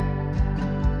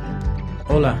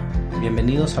Hola,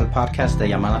 bienvenidos al podcast de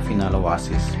Llamada Final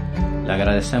Oasis. Le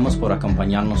agradecemos por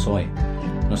acompañarnos hoy.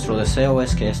 Nuestro deseo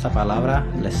es que esta palabra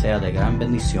le sea de gran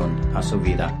bendición a su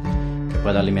vida, que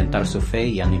pueda alimentar su fe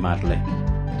y animarle.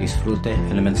 Disfrute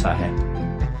el mensaje.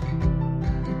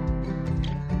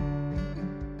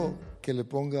 Que le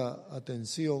ponga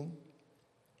atención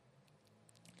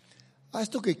a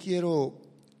esto que quiero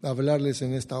hablarles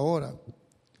en esta hora.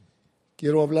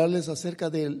 Quiero hablarles acerca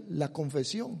de la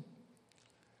confesión.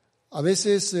 A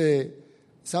veces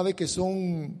sabe que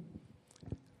son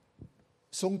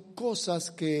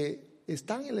cosas que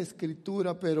están en la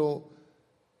Escritura, pero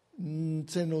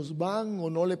se nos van o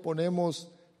no le ponemos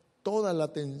toda la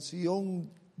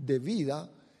atención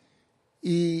debida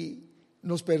y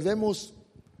nos perdemos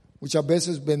muchas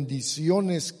veces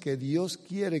bendiciones que Dios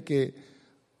quiere que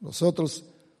nosotros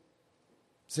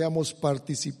seamos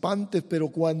participantes, pero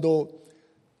cuando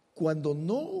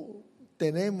no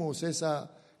tenemos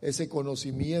ese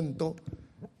conocimiento,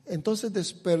 entonces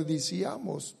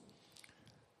desperdiciamos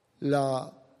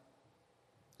la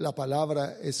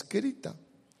palabra escrita.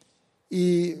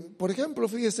 Y, por ejemplo,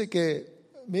 fíjese que,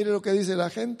 mire lo que dice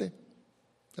la gente.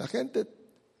 La gente,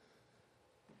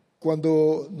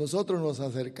 cuando nosotros nos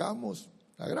acercamos,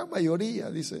 la gran mayoría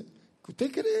dice,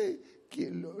 ¿usted cree?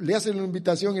 Que le hacen una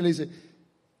invitación y le dice,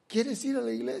 ¿quieres ir a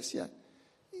la iglesia?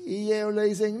 Y ellos le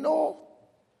dicen, no.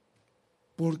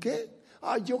 ¿Por qué?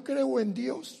 Yo creo en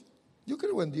Dios. Yo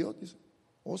creo en Dios, dice.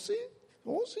 ¿Oh, sí?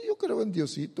 Oh, sí, yo creo en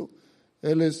Diosito.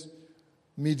 Él es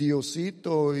mi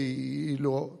Diosito y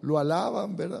lo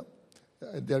alaban, ¿verdad?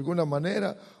 De alguna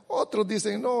manera. Otros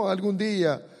dicen, no, algún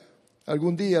día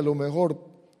a lo mejor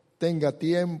tenga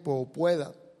tiempo o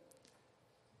pueda.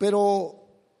 Pero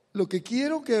lo que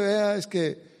quiero que vea es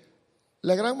que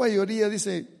la gran mayoría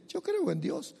dice, yo creo en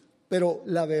Dios, pero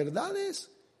la verdad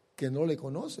es que no le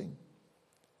conocen.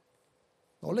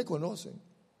 No le conocen.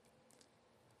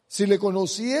 Si le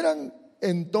conocieran,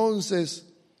 entonces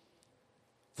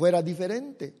fuera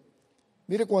diferente.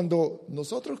 Mire, cuando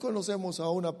nosotros conocemos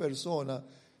a una persona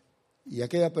y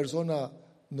aquella persona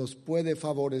nos puede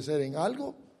favorecer en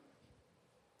algo,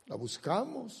 la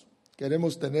buscamos,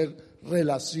 queremos tener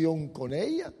relación con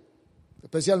ella,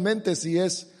 especialmente si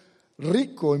es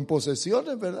rico en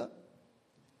posesiones, ¿verdad?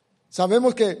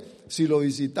 Sabemos que si lo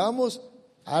visitamos,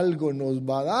 algo nos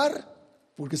va a dar,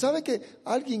 porque sabe que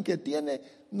alguien que tiene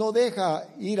no deja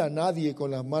ir a nadie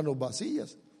con las manos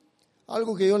vacías.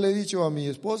 Algo que yo le he dicho a mi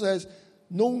esposa es,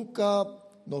 nunca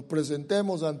nos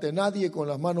presentemos ante nadie con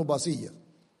las manos vacías.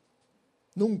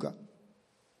 Nunca.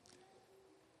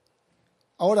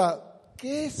 Ahora,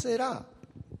 ¿qué será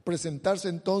presentarse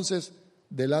entonces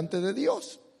delante de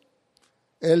Dios?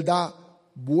 Él da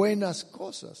buenas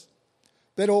cosas.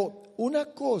 Pero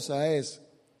una cosa es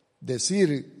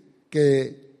decir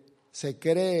que se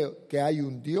cree que hay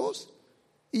un Dios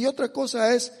y otra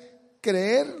cosa es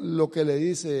creer lo que le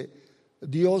dice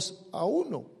Dios a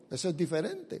uno. Eso es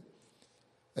diferente.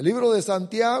 El libro de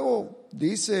Santiago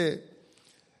dice,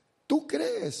 ¿tú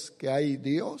crees que hay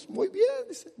Dios? Muy bien,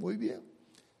 dice, muy bien.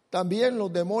 También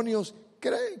los demonios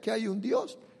creen que hay un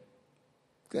Dios.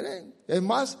 Creen. Es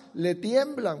más, le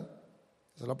tiemblan.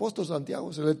 Es el apóstol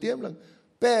Santiago, se le tiemblan.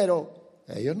 Pero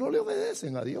ellos no le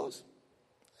obedecen a Dios.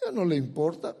 A ellos no les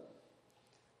importa.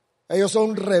 Ellos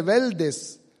son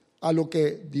rebeldes a lo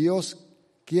que Dios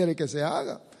quiere que se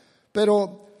haga.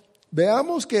 Pero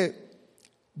veamos que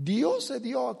Dios se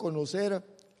dio a conocer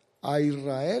a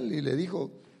Israel y le dijo,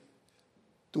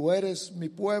 tú eres mi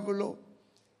pueblo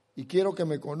y quiero que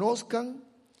me conozcan.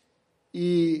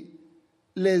 Y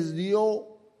les dio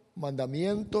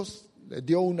mandamientos, les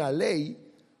dio una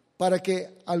ley para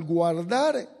que al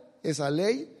guardar esa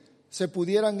ley se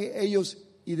pudieran ellos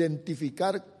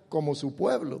identificar como su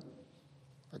pueblo.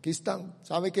 Aquí están.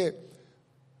 ¿Sabe que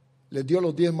les dio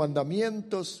los 10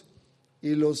 mandamientos y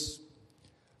los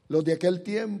de aquel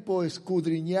tiempo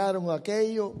escudriñaron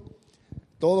aquello,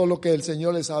 todo lo que el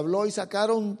Señor les habló y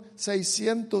sacaron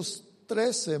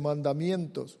 613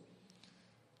 mandamientos?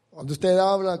 Cuando usted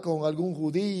habla con algún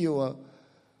judío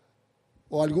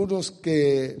o algunos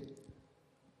que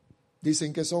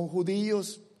dicen que son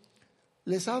judíos,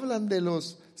 les hablan de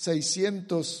los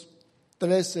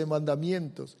 613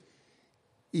 mandamientos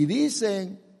y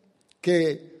dicen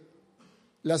que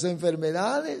las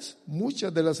enfermedades,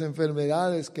 muchas de las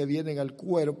enfermedades que vienen al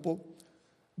cuerpo,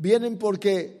 vienen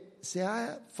porque se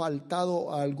ha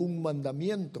faltado a algún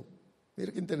mandamiento.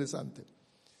 Mira qué interesante.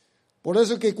 Por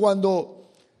eso que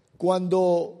cuando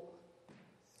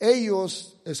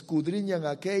ellos escudriñan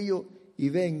aquello y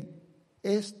ven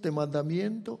este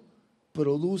mandamiento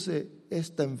produce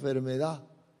esta enfermedad,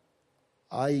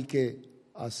 hay que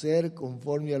hacer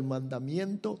conforme al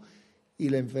mandamiento y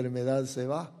la enfermedad se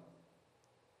va.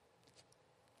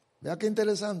 Vea qué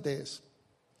interesante es.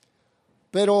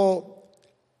 Pero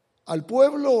al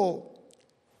pueblo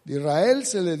de Israel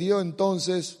se le dio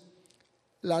entonces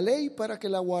la ley para que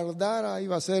la guardara.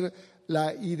 Iba a ser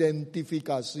la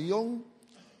identificación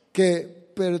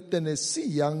que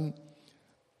pertenecían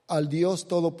al Dios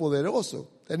Todopoderoso.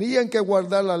 Tenían que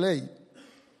guardar la ley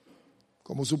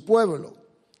como su pueblo.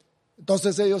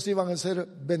 Entonces ellos iban a ser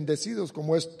bendecidos,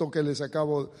 como esto que les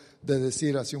acabo de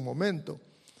decir hace un momento.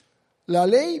 La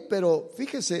ley, pero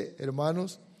fíjese,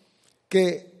 hermanos,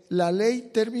 que la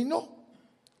ley terminó.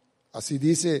 Así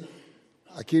dice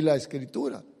aquí la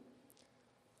Escritura.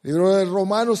 Libro de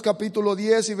Romanos capítulo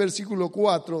 10 y versículo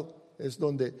 4 es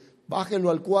donde,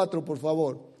 bájenlo al 4 por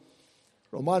favor.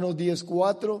 Romanos 10,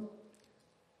 4,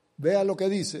 vea lo que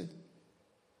dice.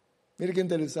 Mire qué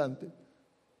interesante.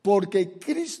 Porque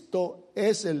Cristo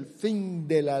es el fin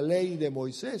de la ley de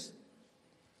Moisés,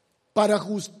 para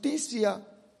justicia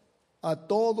a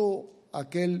todo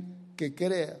aquel que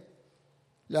crea.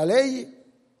 La ley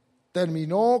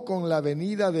terminó con la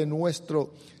venida de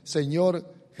nuestro Señor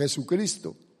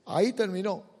Jesucristo. Ahí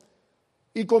terminó.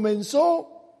 Y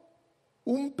comenzó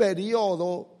un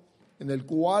periodo en el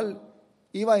cual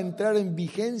iba a entrar en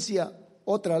vigencia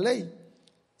otra ley.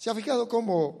 ¿Se ha fijado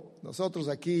cómo nosotros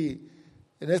aquí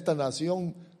en esta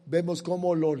nación vemos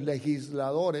cómo los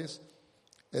legisladores,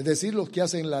 es decir, los que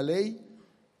hacen la ley,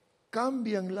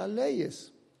 cambian las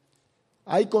leyes?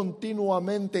 Hay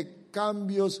continuamente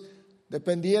cambios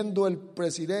dependiendo del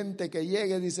presidente que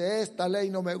llegue, dice, esta ley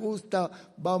no me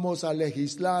gusta, vamos a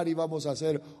legislar y vamos a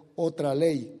hacer otra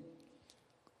ley.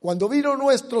 Cuando vino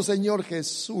nuestro Señor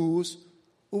Jesús,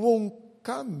 hubo un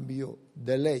cambio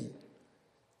de ley,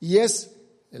 y es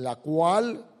la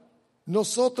cual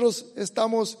nosotros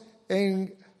estamos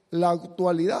en la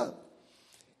actualidad.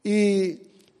 Y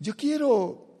yo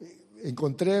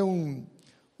encontré un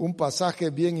pasaje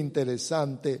bien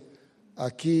interesante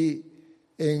aquí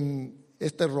en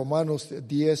este Romanos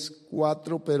 10,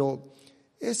 4, pero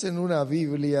es en una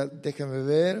Biblia, déjeme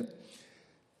ver,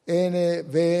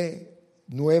 NB,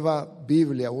 Nueva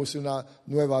Biblia, o es una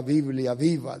Nueva Biblia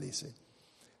Viva, dice.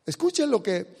 Escuchen lo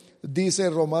que dice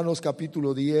Romanos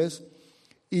capítulo 10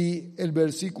 y el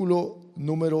versículo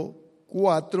número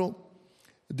 4,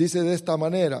 dice de esta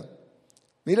manera.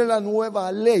 Mire la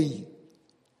nueva ley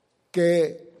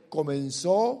que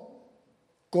comenzó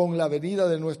con la venida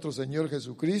de nuestro Señor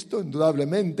Jesucristo,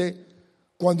 indudablemente,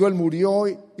 cuando Él murió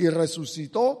y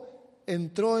resucitó,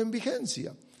 entró en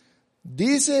vigencia.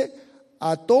 Dice,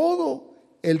 a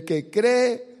todo el que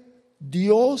cree,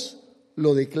 Dios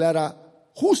lo declara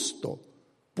justo,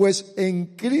 pues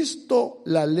en Cristo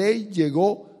la ley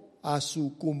llegó a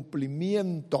su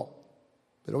cumplimiento.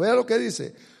 Pero vea lo que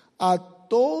dice, a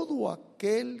todo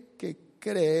aquel que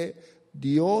cree,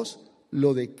 Dios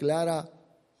lo declara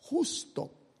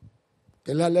justo.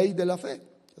 Que es la ley de la fe.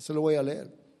 Ya se lo voy a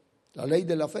leer. La ley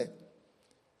de la fe.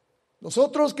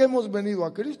 Nosotros que hemos venido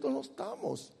a Cristo no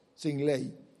estamos sin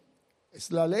ley.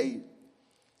 Es la ley,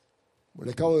 como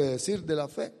le acabo de decir, de la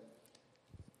fe.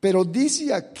 Pero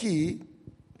dice aquí,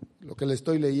 lo que le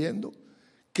estoy leyendo,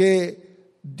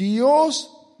 que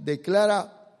Dios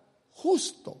declara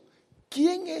justo.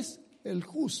 ¿Quién es el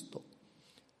justo?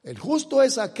 El justo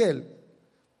es aquel,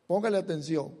 póngale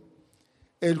atención,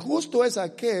 el justo es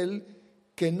aquel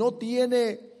que no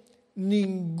tiene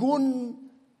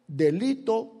ningún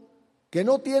delito, que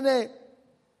no tiene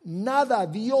nada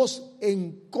Dios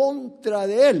en contra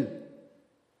de él.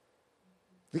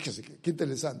 Fíjese qué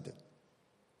interesante.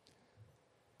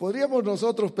 Podríamos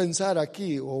nosotros pensar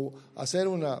aquí o hacer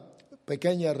una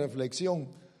pequeña reflexión.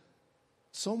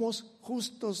 ¿Somos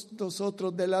justos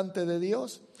nosotros delante de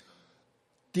Dios?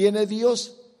 ¿Tiene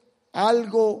Dios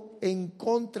algo en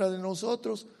contra de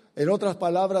nosotros? En otras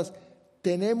palabras,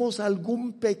 ¿tenemos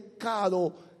algún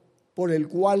pecado por el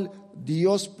cual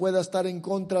Dios pueda estar en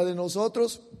contra de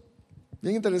nosotros?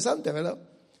 Bien interesante, ¿verdad?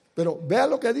 Pero vea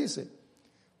lo que dice,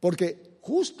 porque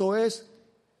justo es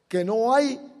que no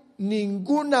hay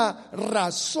ninguna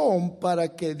razón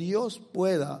para que Dios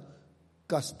pueda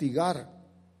castigar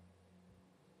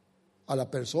a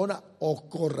la persona o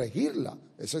corregirla.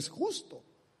 Eso es justo.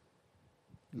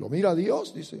 Lo mira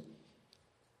Dios, dice,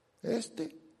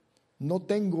 no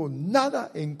tengo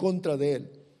nada en contra de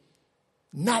él.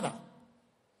 Nada.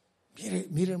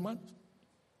 Mire hermanos.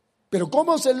 Pero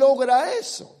 ¿cómo se logra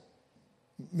eso?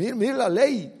 Mire la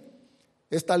ley,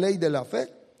 esta ley de la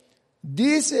fe.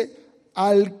 Dice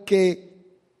a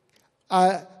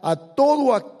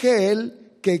todo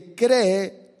aquel que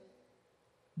cree,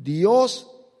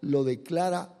 Dios lo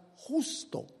declara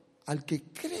justo al que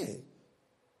cree.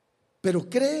 ¿Pero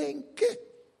cree en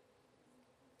qué?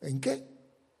 ¿En qué?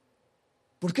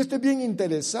 Porque esto es bien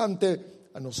interesante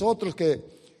a nosotros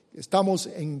que estamos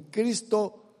en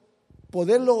Cristo,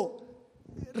 poderlo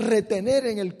retener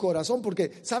en el corazón,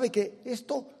 porque sabe que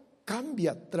esto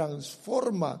cambia,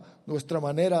 transforma nuestra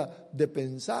manera de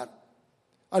pensar.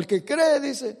 Al que cree,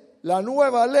 dice, la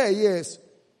nueva ley es,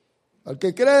 al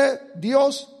que cree,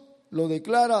 Dios lo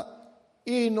declara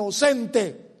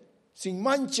inocente, sin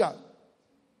mancha.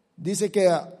 Dice que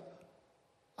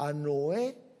a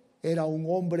Noé era un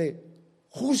hombre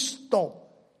justo,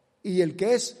 y el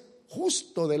que es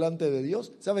justo delante de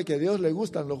Dios, sabe que a Dios le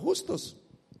gustan los justos.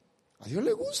 A Dios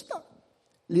le gusta,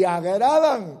 le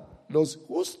agradan los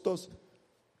justos.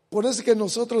 Por eso es que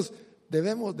nosotros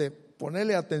debemos de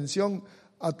ponerle atención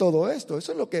a todo esto.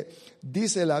 Eso es lo que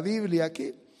dice la Biblia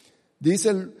aquí.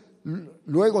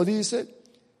 Luego dice,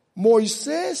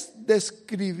 Moisés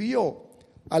describió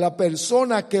a la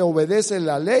persona que obedece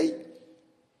la ley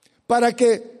para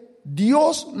que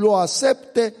Dios lo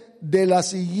acepte de la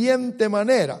siguiente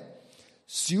manera.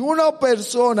 Si una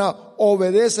persona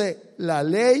obedece la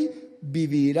ley,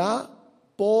 vivirá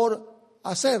por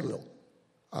hacerlo.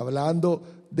 Hablando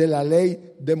de la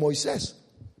ley de Moisés.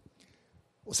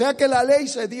 O sea que la ley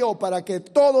se dio para que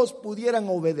todos pudieran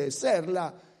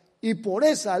obedecerla, y por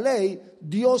esa ley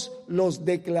Dios los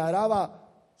declaraba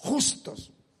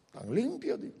justos, tan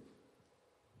limpios.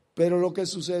 Pero lo que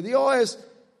sucedió es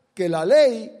que la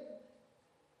ley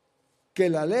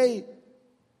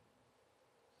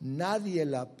nadie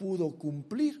la pudo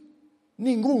cumplir.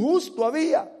 Ningún justo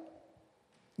había,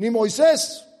 ni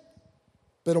Moisés.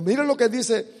 Pero miren lo que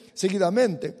dice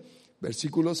seguidamente,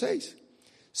 versículo 6.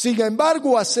 Sin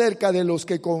embargo, acerca de los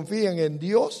que confían en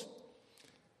Dios,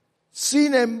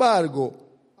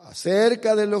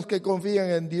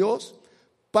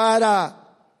 para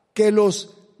que los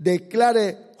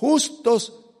declare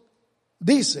justos,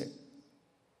 dice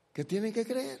que tienen que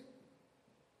creer.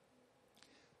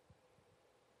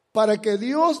 Para que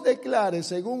Dios declare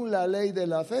según la ley de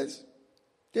la fe,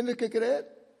 tienes que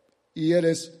creer y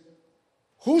eres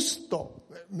justo.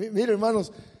 Mire,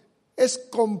 hermanos, es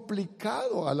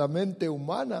complicado a la mente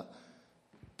humana,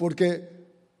 porque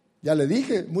ya le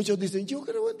dije, muchos dicen, yo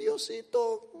creo en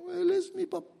Diosito, Él es mi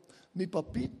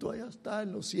papito, allá está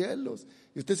en los cielos.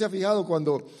 Y usted se ha fijado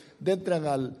cuando entran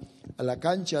a la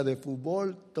cancha de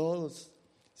fútbol, todos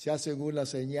se hacen una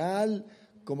señal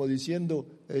como diciendo,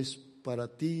 es para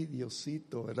ti,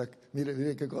 Diosito, ¿verdad?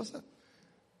 Mire qué cosa.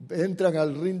 Entran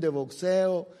al ring de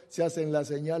boxeo, se hacen la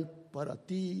señal para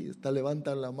ti, hasta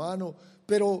levantan la mano.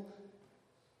 Pero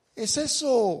 ¿es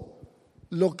eso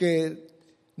lo que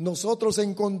nosotros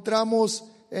encontramos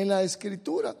en la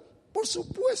Escritura? Por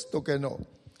supuesto que no.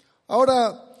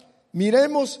 Ahora,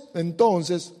 miremos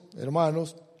entonces,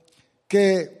 hermanos,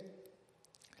 que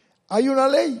hay una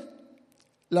ley,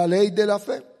 la ley de la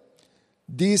fe.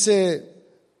 Dice,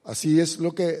 así es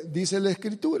lo que dice la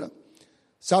Escritura.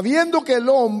 Sabiendo que el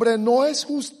hombre no es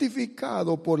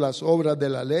justificado por las obras de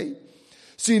la ley,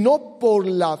 sino por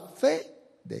la fe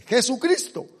de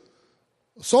Jesucristo.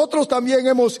 Nosotros también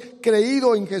hemos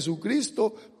creído en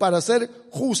Jesucristo para ser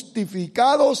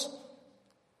justificados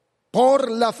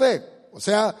por la fe. O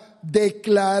sea,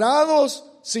 declarados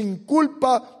sin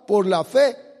culpa por la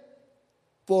fe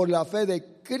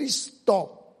de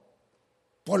Cristo.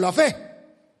 Por la fe.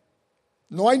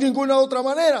 No hay ninguna otra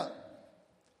manera.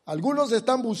 Algunos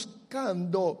están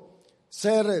buscando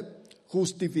ser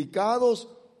justificados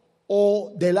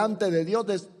o delante de Dios,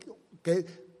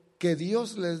 que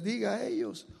Dios les diga a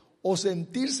ellos, o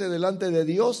sentirse delante de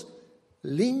Dios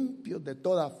limpios de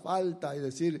toda falta y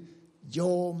decir,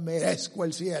 yo merezco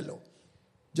el cielo,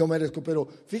 yo merezco. Pero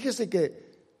fíjese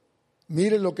que,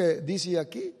 miren lo que dice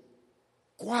aquí,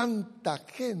 cuánta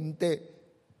gente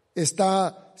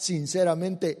está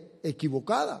sinceramente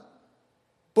equivocada.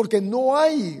 Porque no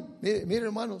hay, miren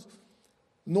hermanos,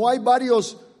 no hay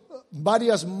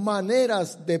varias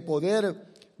maneras de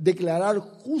poder declarar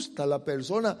justa a la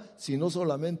persona, sino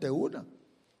solamente una.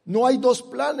 No hay 2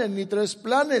 planes ni 3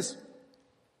 planes.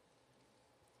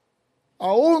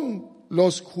 Aún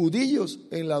los judíos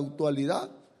en la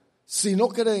actualidad, si no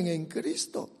creen en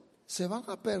Cristo, se van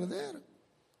a perder.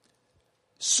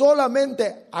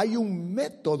 Solamente hay un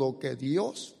método que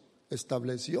Dios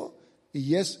estableció,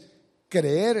 y es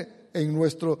creer en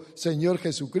nuestro Señor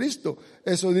Jesucristo.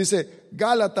 Eso dice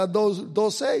Gálatas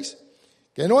 2:6,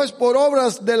 que no es por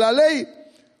obras de la ley,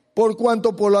 por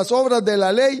cuanto por las obras de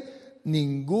la ley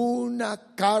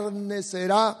ninguna carne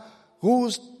será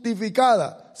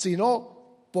justificada,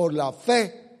 sino por la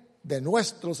fe de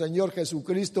nuestro Señor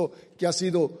Jesucristo, que ha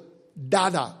sido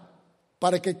dada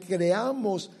para que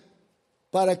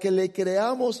le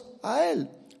creamos a Él.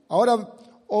 Ahora,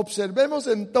 observemos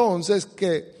entonces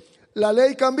que la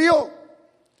ley cambió.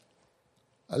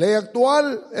 La ley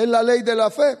actual es la ley de la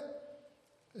fe.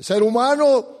 El ser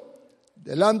humano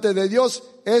delante de Dios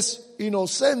es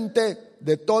inocente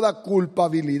de toda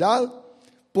culpabilidad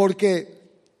porque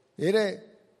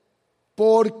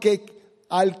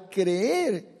al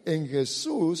creer en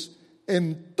Jesús,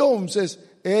 entonces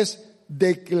es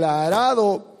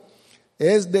declarado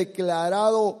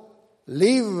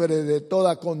libre de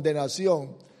toda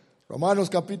condenación. Romanos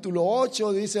capítulo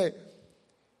 8 dice: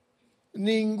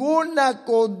 ninguna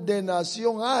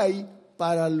condenación hay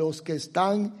para los que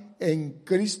están en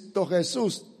Cristo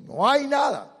Jesús. No hay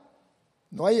nada,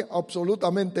 no hay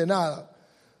absolutamente nada.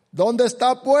 ¿Dónde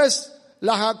está pues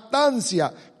la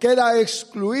jactancia? Queda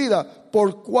excluida.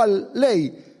 ¿Por cuál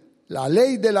ley? La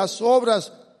ley de las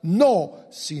obras no,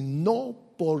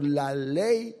 sino por la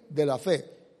ley de la fe.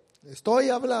 Estoy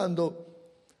hablando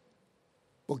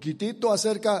poquitito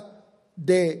acerca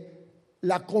de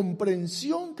la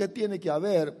comprensión que tiene que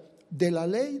haber de la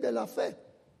ley de la fe.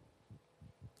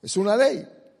 Es una ley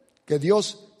que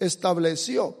Dios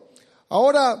estableció.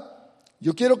 Ahora,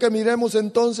 yo quiero que miremos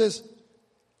entonces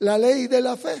la ley de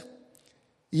la fe.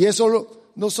 Y eso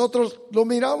nosotros lo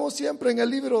miramos siempre en el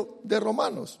libro de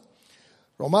Romanos.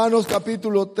 Romanos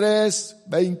capítulo 3,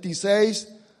 26,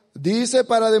 dice: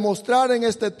 para demostrar en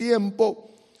este tiempo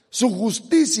su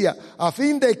justicia, a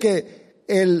fin de que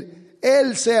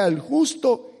Él sea el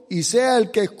justo y sea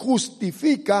el que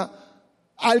justifica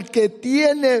al que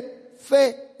tiene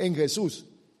fe en Jesús.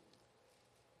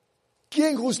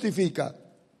 ¿Quién justifica?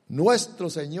 Nuestro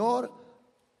Señor,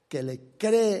 que le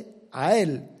cree a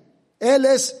Él. Él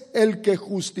es el que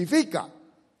justifica.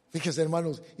 Fíjese,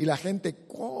 hermanos, y la gente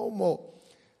cómo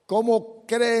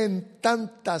cree en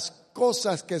tantas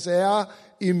cosas que se ha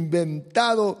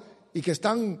inventado y que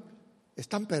están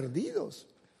perdidos.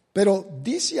 Pero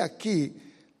dice aquí,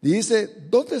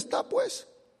 ¿dónde está pues?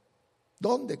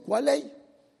 ¿Dónde? ¿Cuál ley?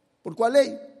 ¿Por cuál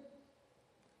ley?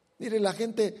 Mire, la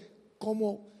gente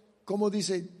cómo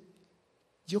dice: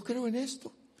 yo creo en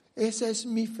esto, esa es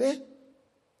mi fe.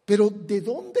 Pero ¿de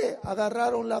dónde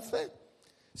agarraron la fe?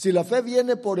 Si la fe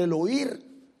viene por el oír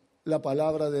la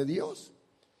palabra de Dios.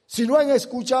 Si no han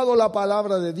escuchado la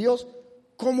palabra de Dios,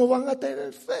 ¿cómo van a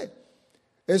tener fe?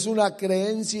 Es una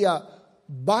creencia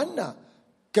vana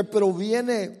que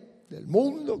proviene del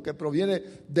mundo, que proviene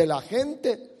de la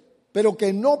gente, pero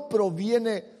que no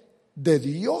proviene de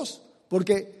Dios.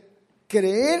 Porque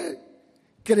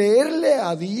creerle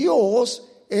a Dios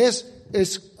es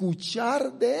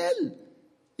escuchar de Él.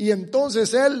 Y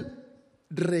entonces Él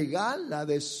regala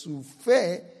de su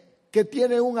fe, que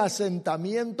tiene un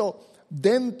asentamiento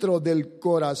dentro del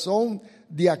corazón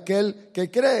de aquel que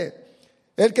cree.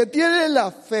 El que tiene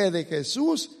la fe de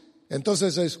Jesús,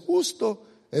 entonces es justo,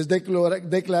 es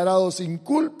declarado sin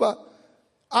culpa,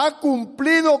 ha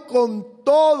cumplido con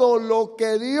todo lo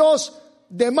que Dios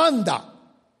demanda.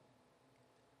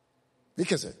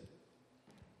 Fíjese,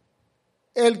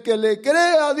 el que le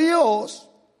cree a Dios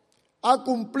ha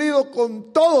cumplido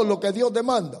con todo lo que Dios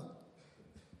demanda.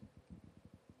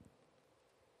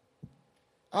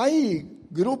 Hay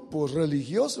grupos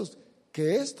religiosos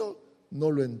que esto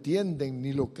no lo entienden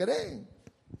ni lo creen.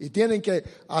 Y tienen que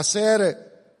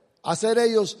hacer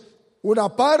ellos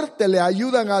una parte, le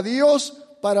ayudan a Dios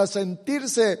para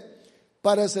sentirse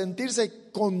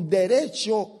con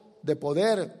derecho de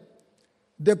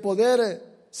poder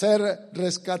ser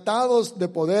rescatados, de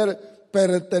poder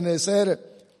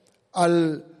pertenecer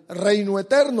al reino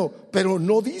eterno. Pero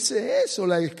no dice eso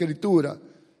la Escritura.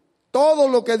 Todo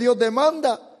lo que Dios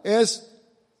demanda es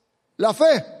la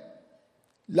fe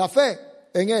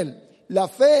en Él, la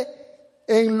fe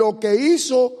en lo que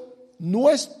hizo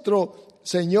nuestro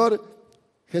Señor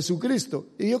Jesucristo.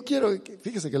 Y yo quiero,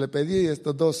 fíjese que le pedí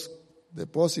estos dos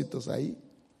depósitos ahí.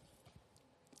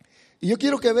 Y yo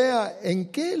quiero que vea en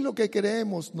qué es lo que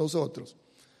creemos nosotros.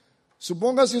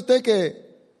 Supóngase usted que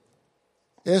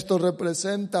esto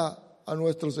representa a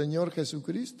nuestro Señor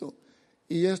Jesucristo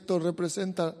y esto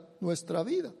representa nuestra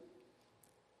vida.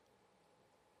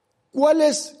 ¿Cuál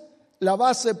es la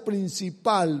base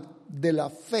principal de la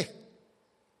fe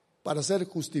para ser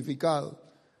justificado?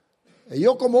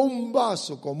 Yo, como un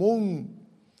vaso, como un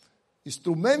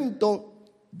instrumento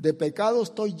de pecado,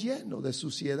 estoy lleno de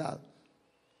suciedad.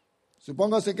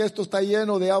 Supóngase que esto está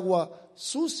lleno de agua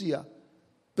sucia,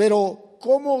 pero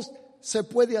 ¿cómo se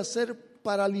puede hacer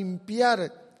para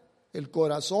limpiar el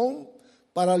corazón,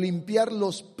 para limpiar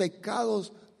los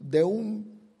pecados de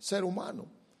un ser humano?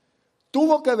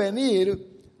 Tuvo que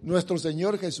venir nuestro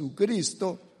Señor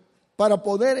Jesucristo para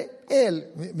poder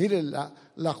Él, mire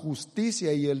la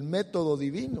justicia y el método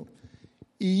divino,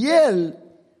 y Él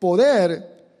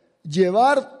poder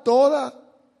llevar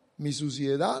toda mi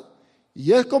suciedad.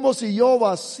 Y es como si yo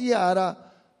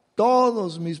vaciara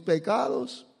todos mis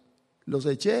pecados, los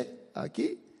eché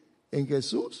aquí en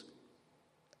Jesús.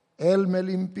 Él me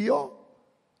limpió,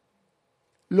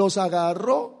 los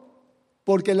agarró,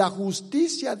 porque la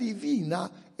justicia divina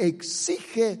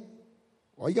exige,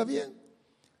 oiga bien,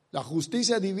 la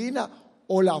justicia divina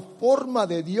o la forma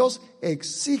de Dios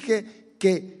exige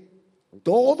que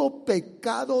todo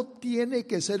pecado tiene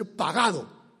que ser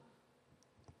pagado.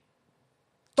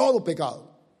 Todo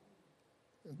pecado.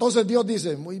 Entonces Dios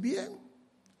dice, muy bien,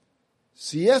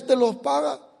 si este los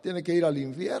paga, tiene que ir al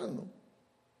infierno.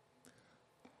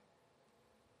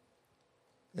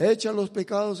 Echa los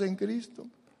pecados en Cristo.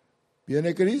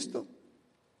 Viene Cristo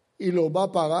y los va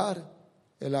a pagar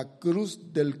en la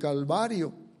cruz del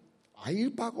Calvario. Ahí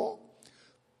pagó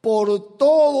por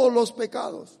todos los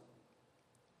pecados.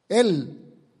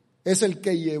 Él es el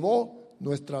que llevó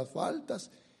nuestras faltas.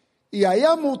 Y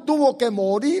allá tuvo que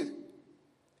morir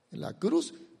en la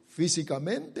cruz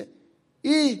físicamente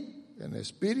y en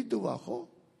espíritu bajó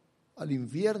al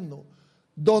infierno,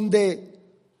 donde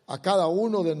a cada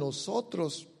uno de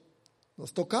nosotros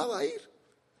nos tocaba ir.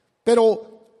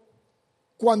 Pero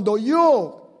cuando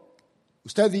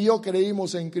usted y yo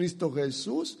creímos en Cristo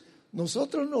Jesús,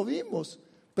 nosotros no vimos,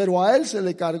 pero a Él se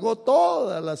le cargó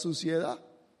toda la suciedad.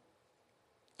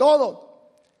 Todo.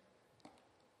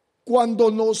 Cuando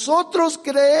nosotros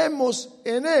creemos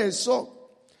en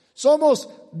eso, somos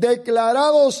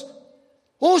declarados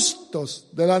justos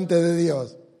delante de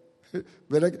Dios.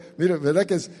 ¿Verdad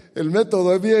que el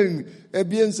método es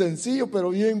bien sencillo, pero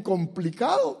bien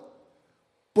complicado?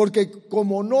 Porque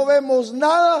como no vemos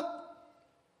nada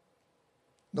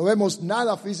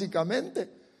físicamente,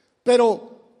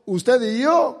 pero usted y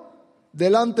yo,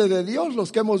 delante de Dios,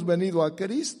 los que hemos venido a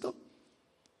Cristo,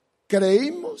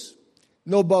 creímos,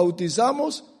 nos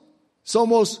bautizamos,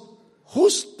 somos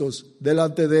justos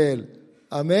delante de Él.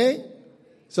 Amén.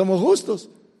 Somos justos.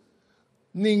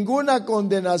 Ninguna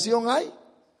condenación hay.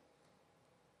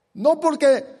 No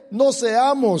porque no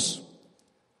seamos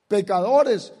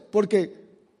pecadores, porque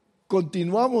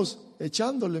continuamos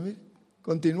echándole, mire,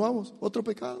 continuamos, otro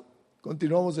pecado,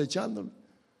 continuamos echándole.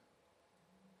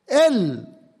 Él,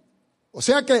 o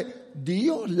sea que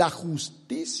Dios, la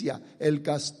justicia, el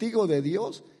castigo de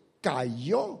Dios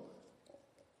cayó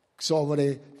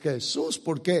sobre Jesús,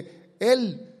 porque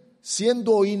Él,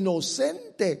 siendo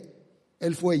inocente,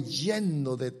 Él fue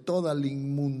lleno de toda la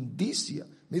inmundicia.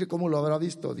 Mire cómo lo habrá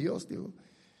visto Dios, digo.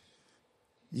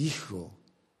 Hijo,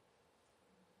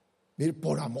 mire,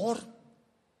 por amor,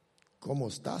 ¿cómo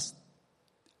estás?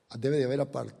 Debe de haber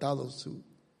apartado su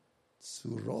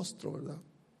rostro, ¿verdad?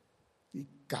 Y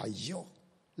cayó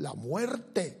la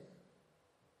muerte.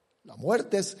 La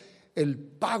muerte es el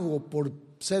pago por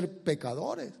ser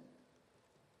pecadores.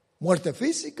 Muerte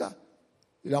física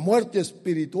y la muerte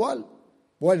espiritual.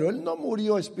 Bueno, Él no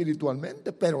murió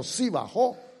espiritualmente, pero sí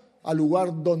bajó al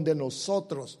lugar donde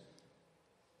nosotros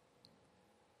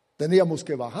teníamos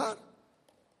que bajar.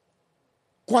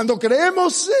 Cuando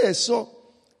creemos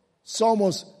eso,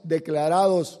 somos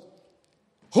declarados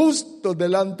justos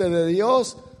delante de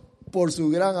Dios por su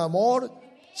gran amor,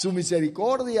 su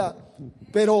misericordia,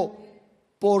 pero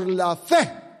por la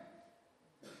fe,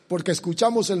 porque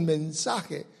escuchamos el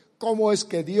mensaje, cómo es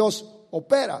que Dios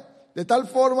opera, de tal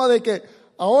forma de que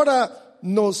ahora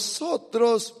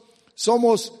nosotros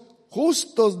somos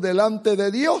justos delante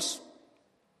de Dios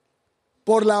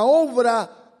por la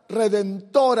obra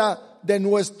redentora de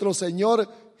nuestro Señor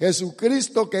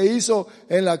Jesucristo que hizo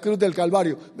en la cruz del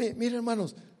Calvario. Mire,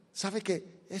 hermanos, ¿sabe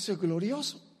que eso es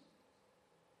glorioso?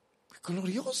 Es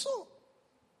glorioso.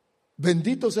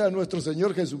 Bendito sea nuestro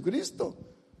Señor Jesucristo.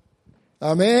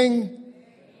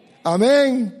 Amén.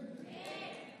 Amén.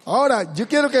 Ahora, yo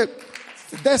quiero que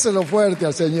déselo fuerte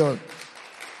al Señor.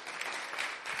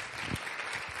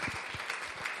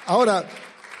 Ahora,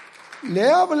 le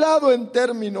he hablado en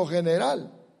término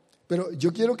general, pero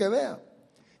yo quiero que vea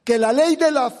que la ley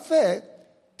de la fe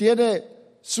tiene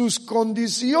sus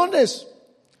condiciones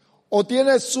o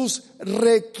tiene sus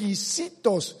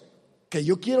requisitos que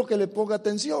yo quiero que le ponga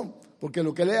atención, porque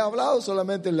lo que le he hablado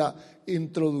solamente es la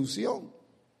introducción.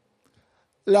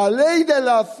 La ley de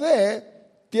la fe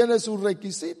tiene sus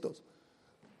requisitos.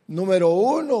 Número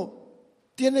 1,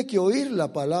 tiene que oír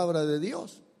la palabra de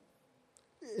Dios.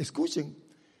 Escuchen,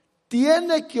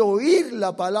 tiene que oír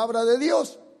la palabra de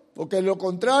Dios, porque de lo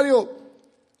contrario,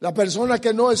 la persona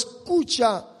que no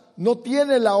escucha no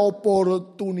tiene la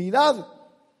oportunidad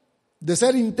de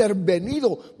ser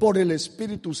intervenido por el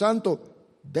Espíritu Santo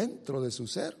dentro de su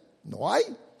ser. No hay.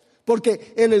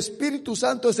 Porque el Espíritu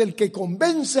Santo es el que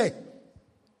convence.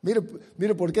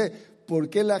 Mire por qué.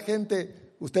 Porque la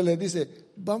gente, usted le dice,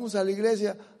 vamos a la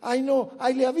iglesia. Ay no,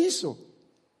 ahí le aviso.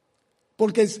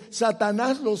 Porque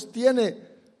Satanás los tiene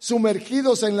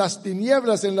sumergidos en las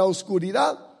tinieblas, en la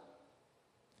oscuridad.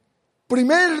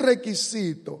 Primer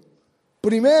requisito,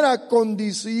 primera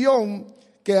condición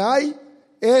que hay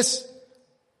es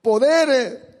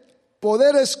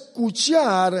poder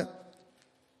escuchar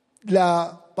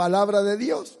la palabra de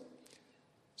Dios.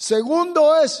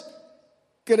 Segundo es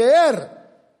creer.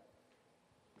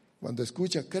 Cuando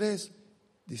escucha, ¿crees?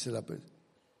 Dice la persona,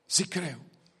 sí creo.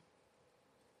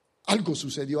 Algo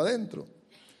sucedió adentro.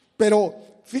 Pero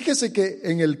fíjese que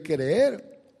en el creer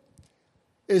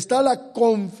está la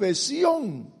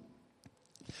confesión.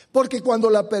 Porque cuando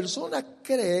la persona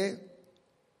cree,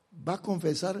 va a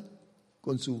confesar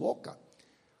con su boca.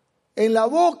 En la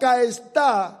boca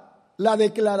está la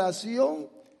declaración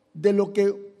de lo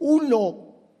que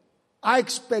uno ha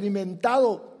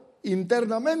experimentado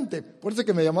internamente. Por eso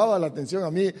que me llamaba la atención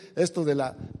a mí esto de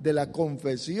la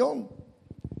confesión,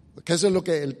 que eso es lo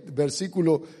que el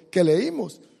versículo que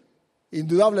leímos.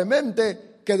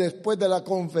 Indudablemente que después de la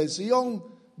confesión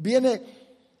viene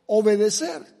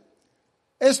obedecer.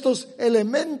 Estos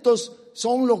elementos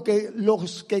son los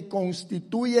que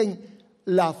constituyen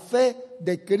la fe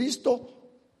de Cristo,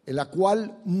 en la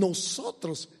cual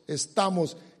nosotros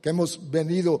estamos, que hemos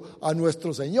venido a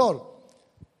nuestro Señor.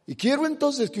 Y quiero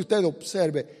entonces que usted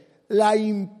observe la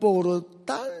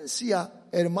importancia,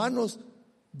 hermanos,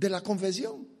 de la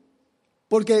confesión.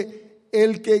 Porque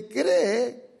el que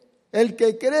cree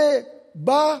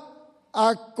va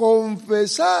a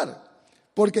confesar.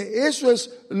 Porque eso es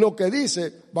lo que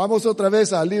dice. Vamos otra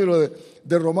vez al libro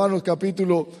de Romanos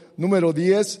capítulo número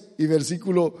 10 y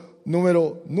versículo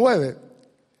número 9.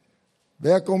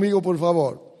 Vea conmigo por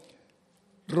favor.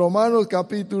 Romanos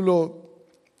capítulo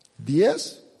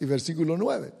 10 y versículo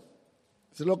 9.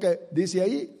 Eso es lo que dice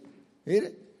ahí.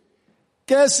 Mire.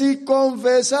 Que si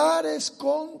confesares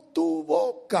con tu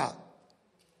boca.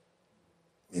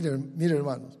 Mire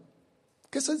hermanos.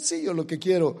 Qué sencillo lo que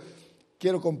quiero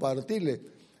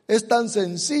compartirle. Es tan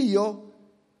sencillo,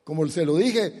 como se lo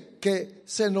dije, que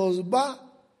se nos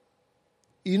va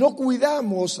y no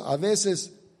cuidamos a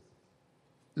veces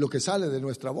lo que sale de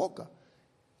nuestra boca.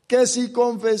 Que si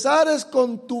confesares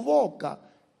con tu boca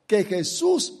que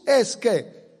Jesús es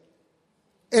 ¿qué?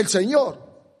 El Señor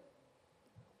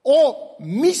o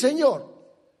mi Señor.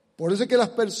 Por eso es que las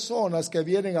personas que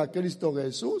vienen a Cristo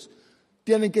Jesús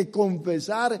tienen que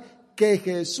confesar que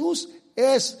Jesús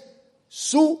es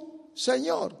su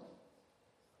Señor.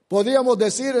 Podríamos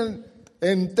decir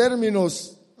en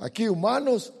términos aquí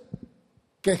humanos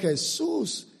que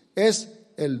Jesús es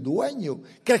el dueño,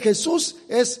 que Jesús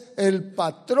es el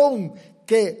patrón,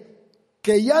 que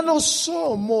ya no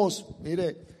somos,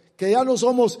 que ya no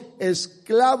somos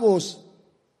esclavos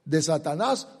de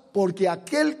Satanás, porque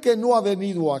aquel que no ha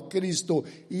venido a Cristo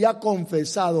y ha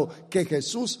confesado que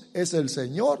Jesús es el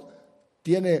Señor,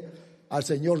 tiene al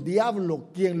señor diablo,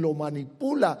 quien lo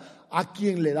manipula, a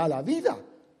quien le da la vida.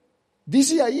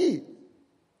 Dice ahí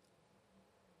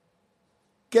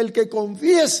que el que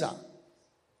confiesa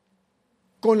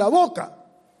con la boca,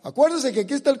 acuérdese que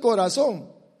aquí está el corazón,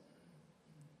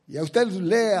 y a usted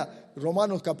lea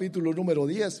Romanos capítulo número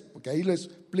 10, porque ahí le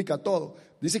explica todo.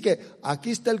 Dice que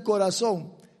aquí está el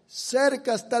corazón,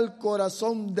 cerca está el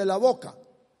corazón de la boca.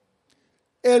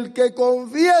 El que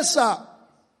confiesa,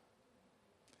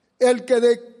 el que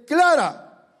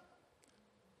declara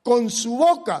con su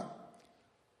boca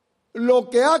lo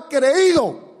que ha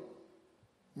creído.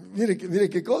 Mire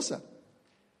qué cosa.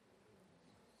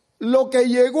 Lo que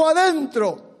llegó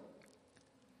adentro,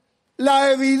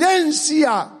 la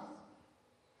evidencia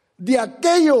de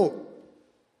aquello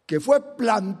que fue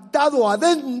plantado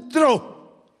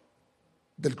adentro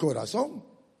del corazón.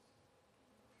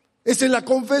 Esa es la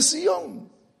confesión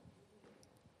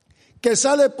que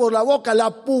sale por la boca,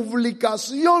 la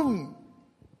publicación.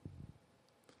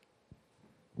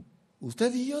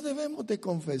 Usted y yo debemos de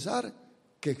confesar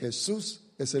que Jesús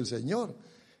es el Señor.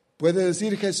 ¿Puede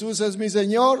decir Jesús es mi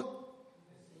Señor?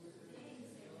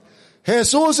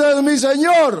 Jesús es mi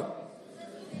Señor.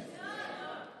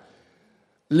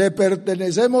 Le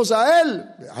pertenecemos a Él.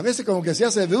 A veces como que se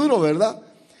hace duro, ¿verdad?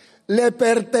 Le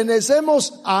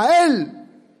pertenecemos a Él.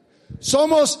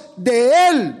 Somos de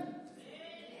Él.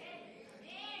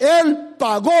 Él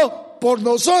pagó por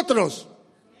nosotros.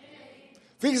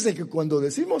 Fíjese que cuando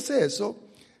decimos eso,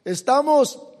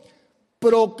 estamos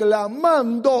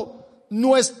proclamando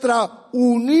nuestra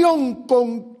unión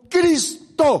con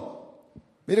Cristo.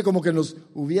 Mire, como que nos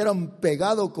hubieran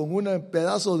pegado con un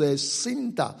pedazo de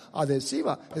cinta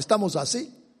adhesiva. Estamos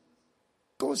así.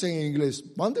 ¿Cómo se dice en inglés?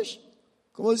 ¿Bondage?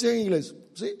 ¿Cómo dice en inglés?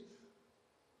 ¿Sí?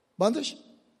 ¿Bondage?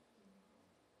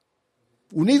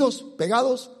 Unidos,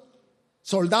 pegados,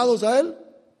 soldados a Él.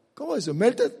 ¿Cómo dice?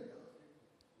 ¿Melted?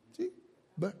 ¿Sí?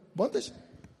 ¿Bondage?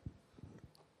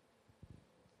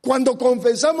 Cuando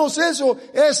confesamos eso,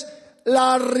 es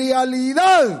la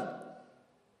realidad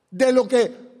de lo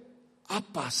que ha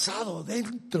pasado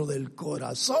dentro del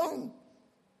corazón.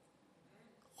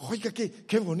 Oiga,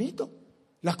 qué bonito.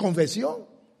 La confesión.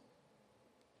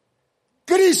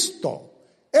 Cristo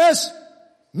es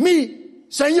mi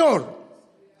Señor.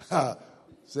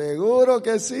 Seguro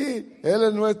que sí, Él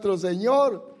es nuestro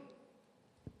Señor.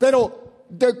 Pero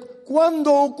 ¿de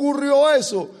cuándo ocurrió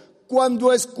eso?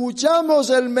 Cuando escuchamos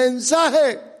el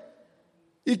mensaje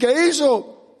y que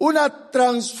hizo una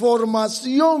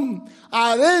transformación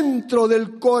adentro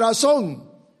del corazón.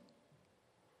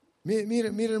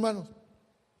 Mire, hermanos.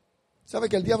 ¿Sabe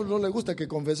que al diablo no le gusta que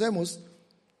confesemos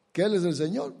que Él es el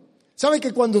Señor? ¿Sabe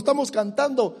que cuando estamos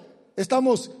cantando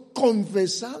estamos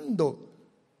confesando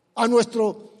a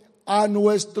nuestro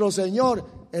Señor?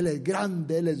 Él es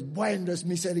grande, Él es bueno, es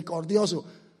misericordioso.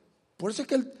 Por eso es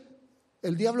que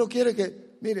el diablo quiere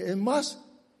que, mire, es más,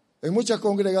 en muchas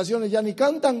congregaciones ya ni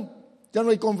cantan, ya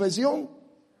no hay confesión,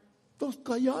 todos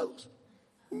callados.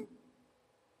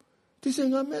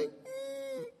 Dicen amén.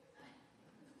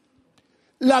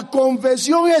 La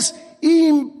confesión es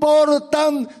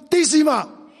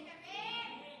importantísima.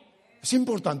 Es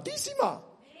importantísima.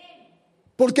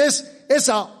 Porque es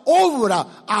esa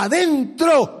obra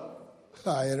adentro.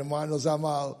 Ay, hermanos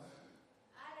amados.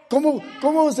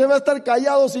 ¿Cómo se va a estar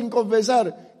callado sin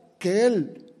confesar que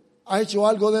Él ha hecho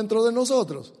algo dentro de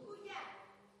nosotros?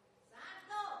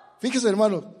 Fíjese,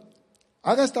 hermanos,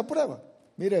 haga esta prueba.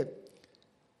 Mire,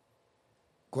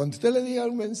 cuando usted le diga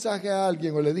un mensaje a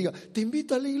alguien o le diga, te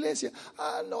invito a la iglesia.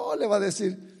 No, le va a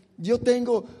decir, yo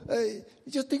tengo a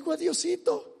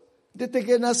Diosito. Desde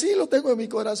que nací lo tengo en mi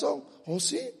corazón. ¿Oh,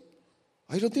 sí?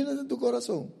 Ahí lo tienes en tu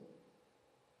corazón.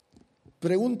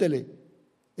 Pregúntele,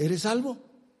 ¿eres salvo?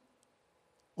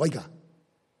 Oiga,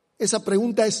 esa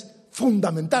pregunta es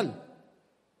fundamental.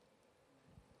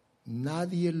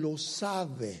 Nadie lo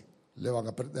sabe, le van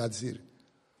a decir.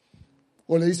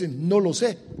 O le dicen, no lo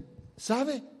sé.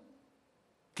 ¿Sabe?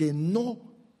 Que no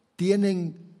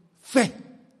tienen fe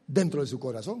dentro de su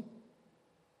corazón.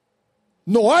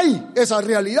 No hay esa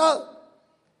realidad.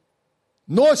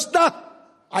 No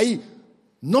está ahí.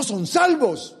 No son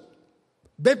salvos.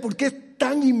 ¿Ve por qué es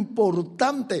tan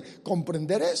importante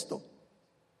comprender esto?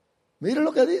 Mire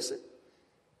lo que dice.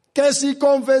 Que si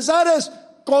confesares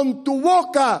con tu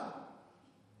boca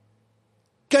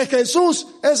que Jesús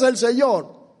es el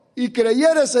Señor y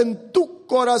creyeres en tu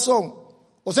corazón,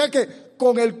 o sea que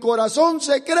con el corazón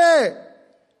se cree.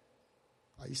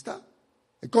 Ahí está.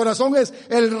 El corazón es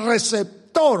el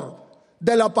receptor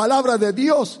de la palabra de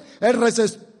Dios. El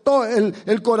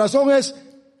corazón es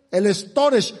el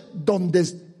storage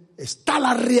donde está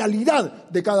la realidad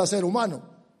de cada ser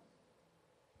humano.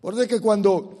 Por eso es que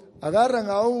cuando agarran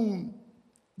a un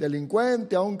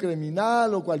delincuente, a un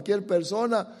criminal o cualquier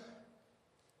persona,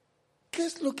 ¿qué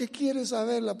es lo que quiere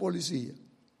saber la policía?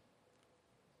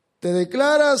 ¿Te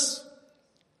declaras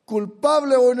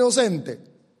culpable o inocente?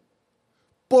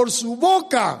 Por su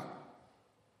boca,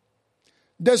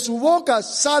 de su boca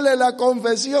sale la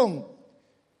confesión.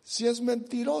 Si es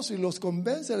mentiroso y los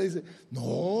convence, le dice,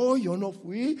 no, yo no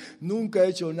fui, nunca he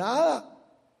hecho nada.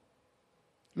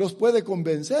 Los puede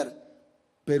convencer,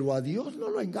 pero a Dios no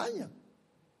lo engaña.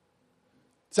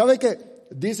 ¿Sabe qué?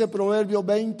 Dice Proverbios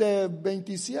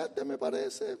 20:27, me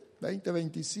parece,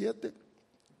 20:27.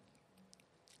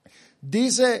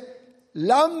 Dice,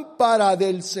 lámpara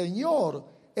del Señor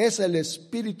es el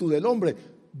espíritu del hombre.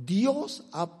 Dios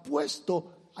ha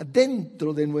puesto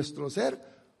dentro de nuestro ser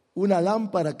una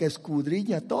lámpara que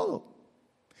escudriña todo.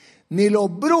 Ni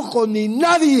los brujos ni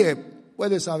nadie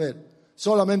puede saber.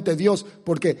 Solamente Dios,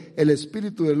 porque el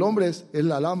espíritu del hombre es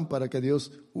la lámpara que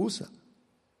Dios usa.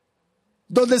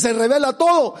 Donde se revela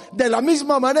todo. De la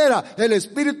misma manera, el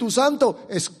Espíritu Santo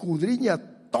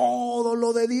escudriña todo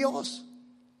lo de Dios.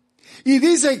 Y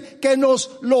dice que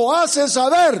nos lo hace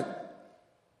saber.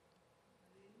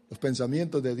 Los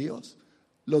pensamientos de Dios,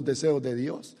 los deseos de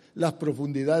Dios, las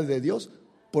profundidades de Dios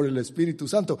por el Espíritu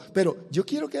Santo. Pero yo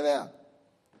quiero que vea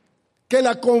que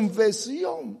la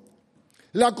confesión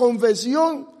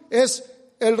es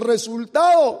el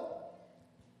resultado.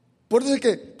 Por eso es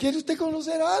que, ¿quiere usted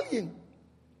conocer a alguien?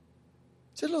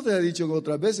 Se los he dicho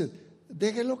otras veces,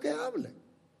 déjenlo que hable.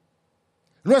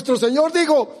 Nuestro Señor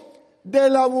dijo, de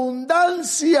la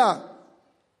abundancia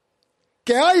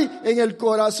que hay en el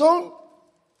corazón,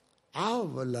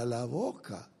 habla la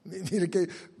boca. Mire que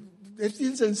es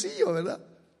bien sencillo, ¿verdad?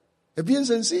 Es bien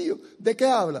sencillo. ¿De qué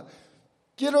habla?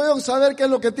 Quiero yo saber qué es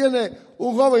lo que tiene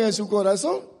un joven en su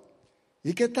corazón.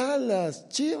 ¿Y qué tal las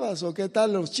chivas o qué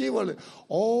tal los chivos?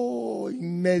 Oh,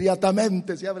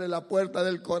 inmediatamente se abre la puerta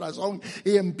del corazón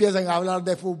y empiezan a hablar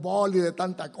de fútbol y de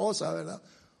tanta cosa, ¿verdad?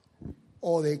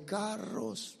 O de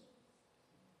carros.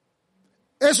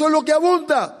 Eso es lo que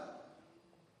abunda.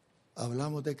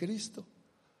 Hablamos de Cristo.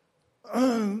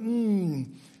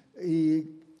 Y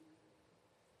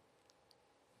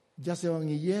ya se van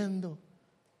yendo.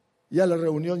 Ya la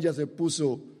reunión ya se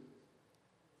puso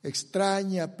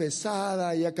extraña,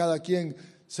 pesada, ya cada quien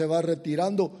se va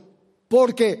retirando,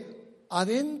 porque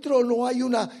adentro no hay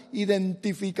una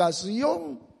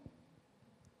identificación.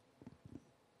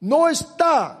 No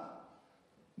está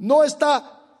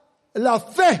la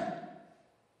fe,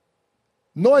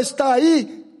 no está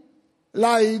ahí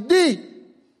la ID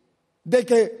de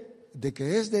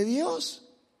que es de Dios.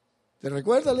 ¿Te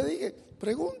recuerdas? Le dije,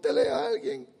 pregúntele a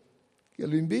alguien que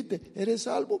lo invite, ¿eres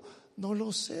salvo? No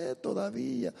lo sé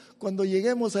todavía. Cuando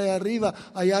lleguemos allá arriba,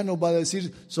 allá nos va a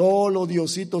decir, solo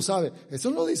Diosito sabe.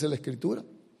 Eso no dice la Escritura.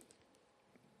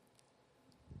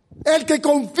 El que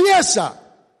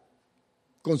confiesa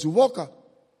con su boca,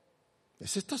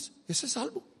 ese es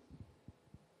salvo.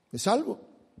 Es salvo.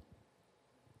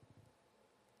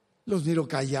 Los miro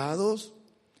callados.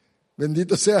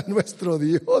 Bendito sea nuestro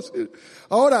Dios.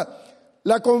 Ahora,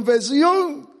 la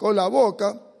confesión con la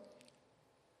boca,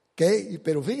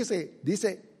 pero fíjese,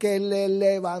 dice que le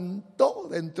levantó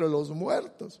de entre los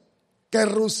muertos, que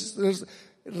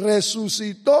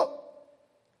resucitó.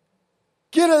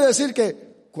 Quiere decir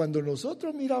que cuando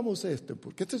nosotros miramos esto,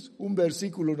 porque este es un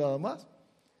versículo nada más,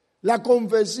 la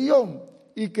confesión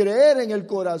y creer en el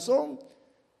corazón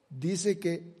dice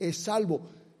que es salvo.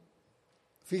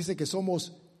 Fíjese que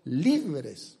somos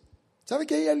libres. ¿Sabe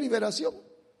que hay liberación?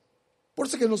 Por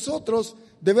eso que nosotros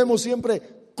debemos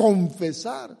siempre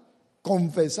confesar,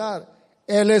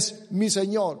 Él es mi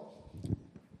Señor.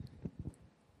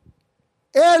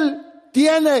 Él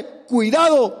tiene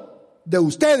cuidado de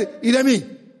usted y de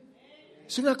mí.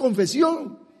 Es una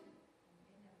confesión.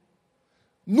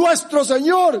 Nuestro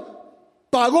Señor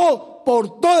pagó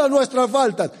por todas nuestras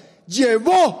faltas,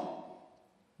 llevó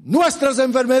nuestras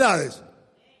enfermedades.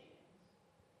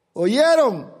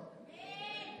 ¿Oyeron?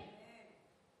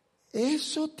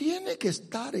 Eso tiene que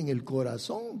estar en el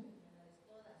corazón.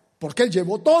 Porque Él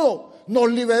llevó todo,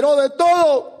 nos liberó de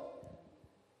todo.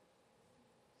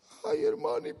 Ay,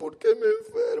 hermano, ¿y por qué me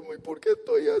enfermo? ¿Y por qué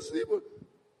estoy así?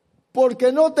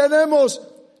 Porque no tenemos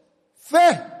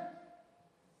fe.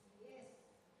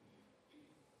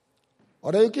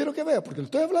 Ahora yo quiero que vea, porque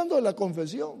estoy hablando de la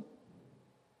confesión.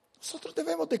 Nosotros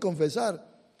debemos de confesar,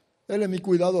 Él es mi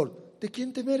cuidador. ¿De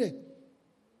quién temeré?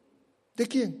 ¿De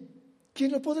quién?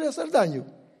 ¿Quién le podría hacer daño?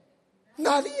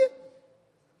 Nadie.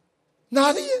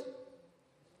 Nadie.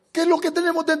 ¿Qué es lo que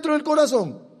tenemos dentro del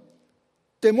corazón?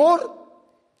 ¿Temor?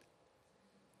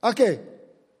 ¿A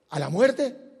qué? ¿A la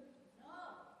muerte?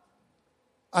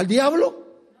 ¿Al diablo?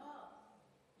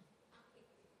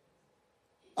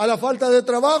 ¿A la falta de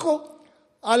trabajo?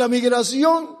 ¿A la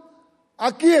migración?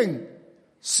 ¿A quién?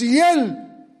 Si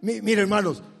Él, mire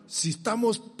hermanos, si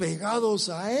estamos pegados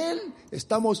a Él,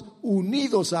 estamos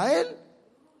unidos a Él.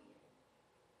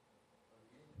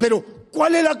 Pero,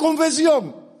 ¿cuál es la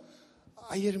confesión?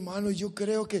 Ay, hermano, yo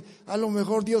creo que a lo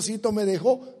mejor Diosito me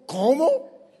dejó. ¿Cómo?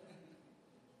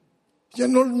 Yo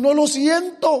no lo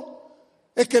siento.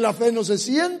 Es que la fe no se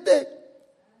siente.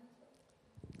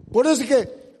 Por eso es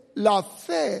que la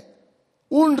fe,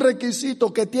 un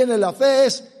requisito que tiene la fe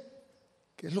es,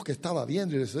 que es lo que estaba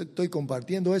viendo y les estoy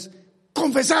compartiendo, es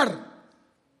confesar.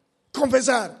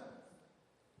 Confesar.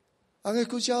 ¿Han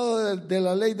escuchado de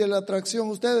la ley de la atracción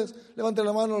ustedes? Levanten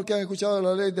la mano los que han escuchado de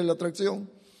la ley de la atracción.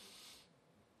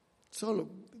 Solo,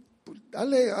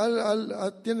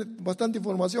 tiene bastante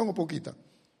información o poquita.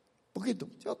 Poquito,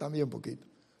 yo también poquito.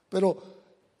 Pero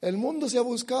el mundo se ha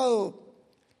buscado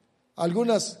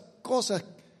algunas cosas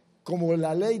como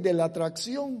la ley de la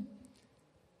atracción,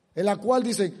 en la cual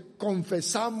dicen,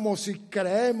 confesamos y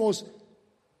creemos,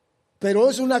 pero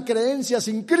es una creencia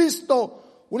sin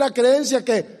Cristo, una creencia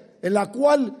en la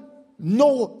cual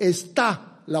no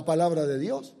está la palabra de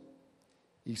Dios.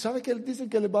 ¿Y sabe que dicen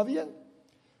que les va bien?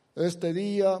 Este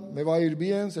día me va a ir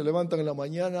bien, se levantan en la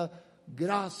mañana,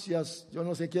 gracias, yo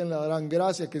no sé quién le darán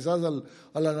gracias, quizás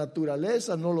a la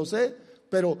naturaleza, no lo sé,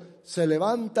 pero se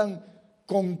levantan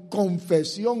con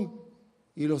confesión.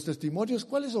 ¿Y los testimonios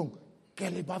cuáles son?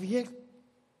 Que les va bien.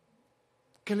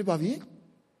 Que les va bien.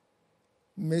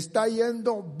 Me está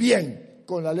yendo bien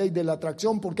con la ley de la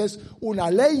atracción, porque es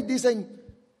una ley, dicen,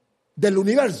 del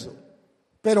universo.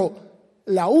 Pero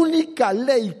la única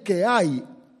ley que hay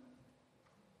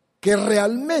que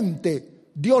realmente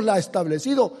Dios la ha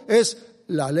establecido es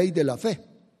la ley de la fe.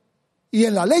 Y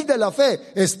en la ley de la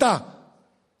fe está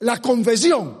la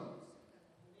confesión.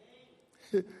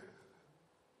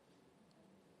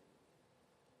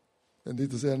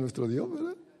 Bendito sea nuestro Dios,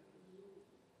 ¿verdad?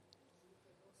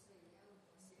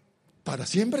 Para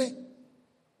siempre.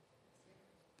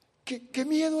 ¿Qué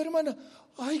miedo, hermana?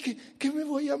 Ay, que me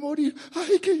voy a morir.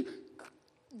 Ay, que...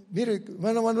 Mire,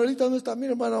 hermana Manuelita, ¿dónde está?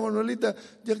 Mire, hermana Manuelita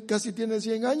ya casi tiene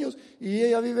 100 años y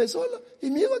ella vive sola.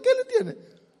 ¿Y miedo a qué le tiene?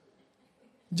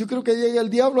 Yo creo que llega el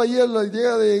diablo ayer,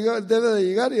 debe de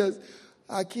llegar. Y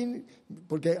aquí,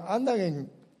 porque andan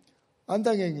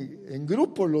en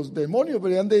grupos los demonios,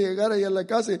 pero han de llegar ahí a la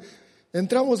casa.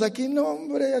 Entramos aquí, no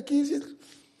hombre, aquí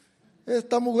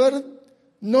esta mujer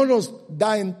no nos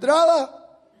da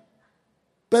entrada,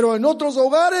 pero en otros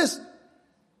hogares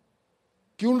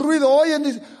que un ruido oyen,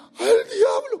 dicen, ¡ay, el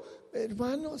diablo!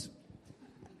 Hermanos,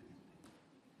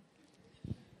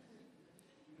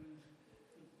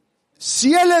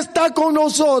 si Él está con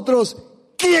nosotros,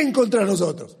 ¿quién contra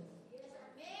nosotros?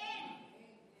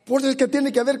 Por eso es que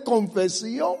tiene que haber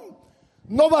confesión,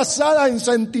 no basada en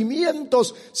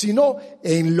sentimientos, sino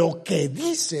en lo que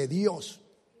dice Dios.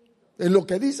 En lo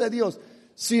que dice Dios.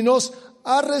 Si nos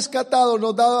ha rescatado,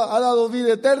 ha dado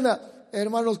vida eterna,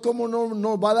 hermanos, ¿cómo no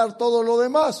nos va a dar todo lo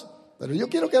demás? Pero yo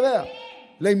quiero que vean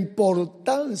la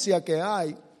importancia que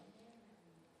hay,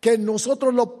 que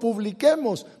nosotros lo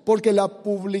publiquemos, porque la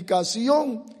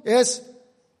publicación es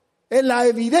la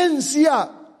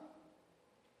evidencia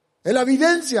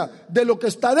de lo que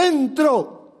está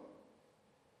dentro.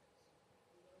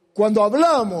 Cuando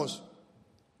hablamos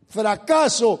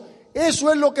fracaso,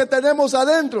 eso es lo que tenemos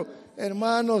adentro.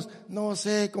 Hermanos, no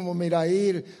sé cómo me irá a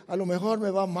ir, a lo mejor me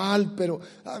va mal, pero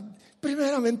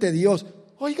primeramente Dios.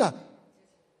 Oiga,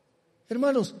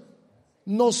 hermanos,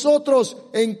 nosotros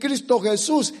en Cristo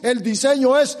Jesús, el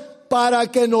diseño es para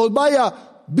que nos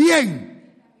vaya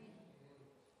bien.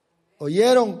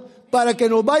 ¿Oyeron? Para que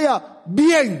nos vaya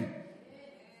bien.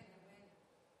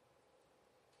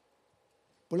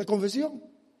 Por la confesión.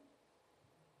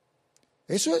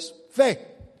 Eso es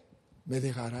fe. ¿Me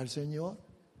dejará el Señor?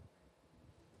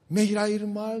 ¿Me irá a ir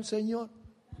mal, Señor?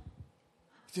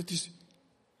 Usted dice,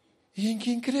 ¿y en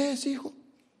quién crees, hijo?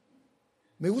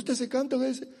 Me gusta ese canto que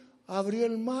dice, abrió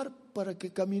el mar para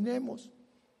que caminemos.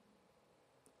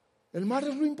 El mar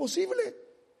es lo imposible.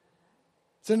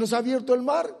 Se nos ha abierto el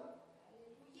mar.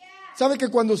 ¿Sabe que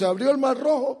cuando se abrió el mar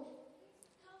rojo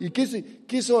y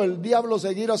quiso el diablo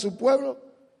seguir a su pueblo,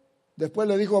 después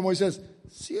le dijo a Moisés,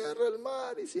 cierra el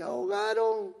mar, y se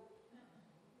ahogaron?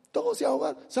 Todos se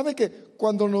ahogaron. ¿Sabe que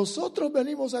cuando nosotros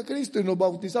venimos a Cristo y nos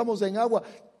bautizamos en agua,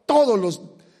 todos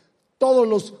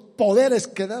los poderes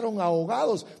quedaron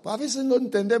ahogados? A veces no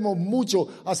entendemos mucho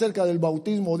acerca del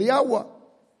bautismo de agua.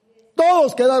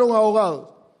 Todos quedaron ahogados.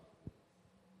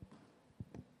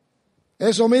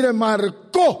 Eso, mire,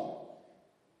 marcó.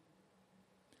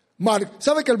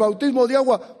 ¿Sabe que el bautismo de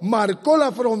agua marcó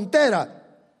la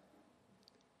frontera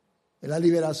en la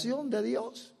liberación de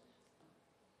Dios?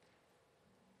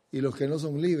 Y los que no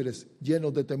son libres,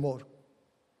 llenos de temor.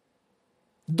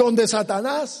 Donde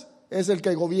Satanás es el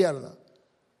que gobierna.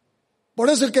 Por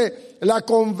eso es que la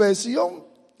confesión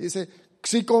dice,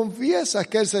 si confiesas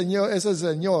que el Señor es el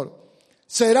Señor,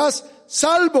 serás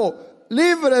salvo,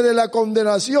 libre de la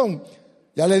condenación.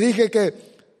 Ya le dije que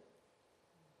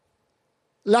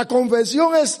la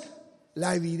confesión es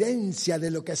la evidencia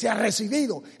de lo que se ha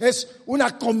recibido. Es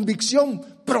una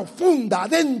convicción profunda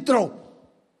adentro.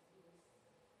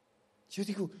 Yo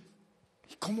digo,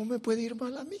 ¿y cómo me puede ir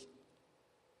mal a mí?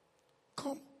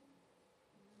 ¿Cómo?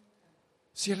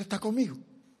 Si Él está conmigo.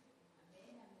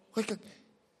 Oiga,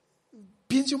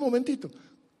 piense un momentito.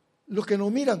 Los que nos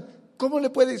miran, ¿cómo le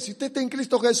puede ir? Si usted está en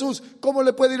Cristo Jesús, ¿cómo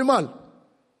le puede ir mal?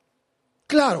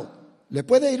 Claro, le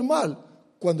puede ir mal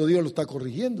cuando Dios lo está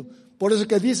corrigiendo. Por eso es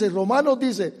que dice, Romanos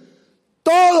dice,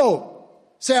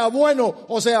 todo, sea bueno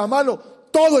o sea malo,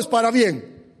 todo es para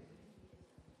bien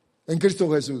en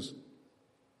Cristo Jesús.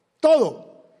 Todo.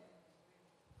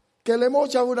 Que le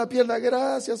mocha una pierna,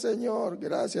 gracias Señor,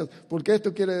 gracias, porque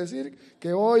esto quiere decir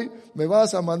que hoy me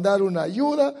vas a mandar una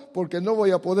ayuda porque no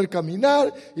voy a poder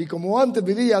caminar y como antes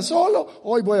vivía solo,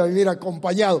 hoy voy a vivir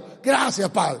acompañado. Gracias,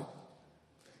 Padre.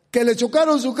 Que le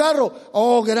chocaron su carro,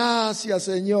 oh, gracias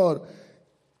Señor.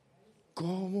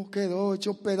 ¿Cómo quedó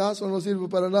hecho pedazo? No sirve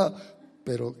para nada.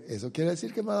 Pero eso quiere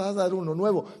decir que me vas a dar uno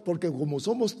nuevo, porque como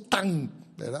somos tan,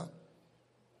 ¿verdad?,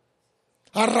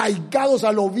 arraigados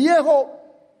a lo viejo,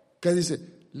 que dice,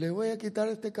 le voy a quitar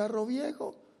este carro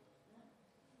viejo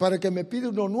para que me pida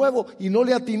uno nuevo y no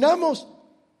le atinamos.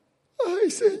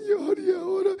 Ay, Señor, ¿y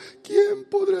ahora quién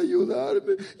podrá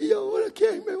ayudarme? ¿Y ahora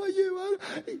quién me va a llevar?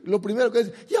 Y lo primero que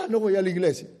dice, ya no voy a la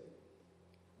iglesia.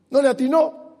 No le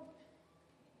atinó.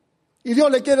 Y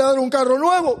Dios le quiere dar un carro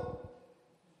nuevo.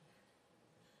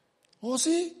 ¿Oh,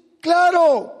 sí?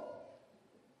 ¡Claro!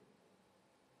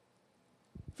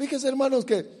 Fíjense, hermanos,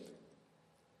 que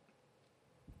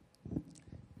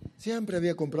siempre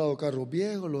había comprado carros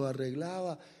viejos, los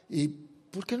arreglaba. ¿Y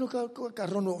por qué no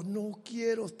carro nuevo? No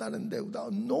quiero estar endeudado,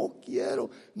 no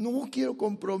quiero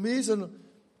compromiso. No.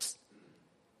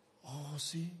 Oh,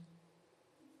 sí.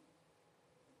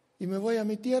 Y me voy a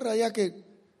mi tierra, ya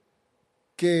que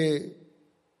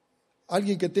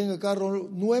alguien que tenga carro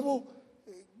nuevo,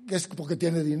 que es porque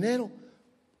tiene dinero,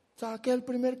 saqué el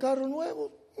primer carro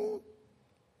nuevo,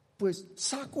 pues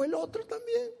saco el otro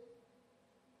también,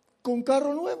 con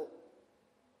carro nuevo.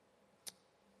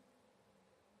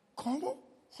 ¿Cómo?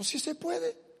 ¿O si se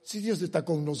puede? Si Dios está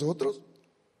con nosotros.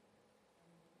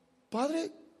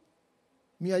 Padre,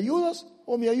 ¿me ayudas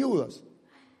o me ayudas?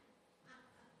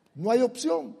 No hay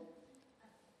opción.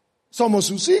 Somos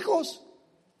sus hijos,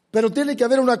 pero tiene que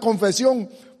haber una confesión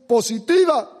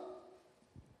positiva.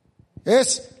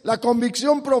 Es la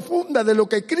convicción profunda de lo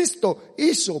que Cristo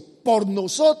hizo por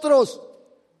nosotros.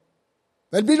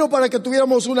 Él vino para que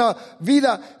tuviéramos una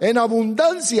vida en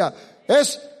abundancia.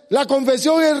 La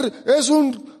confesión es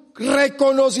un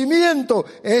reconocimiento,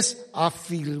 es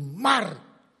afirmar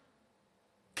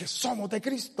que somos de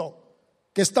Cristo,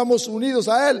 que estamos unidos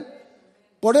a Él.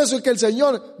 Por eso es que el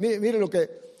Señor,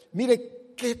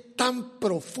 mire qué tan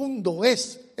profundo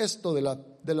es esto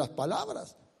de las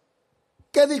palabras.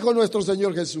 ¿Qué dijo nuestro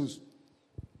Señor Jesús?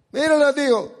 Miren, les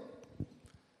digo,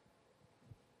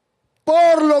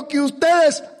 por lo que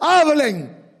ustedes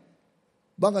hablen,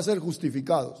 van a ser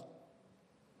justificados.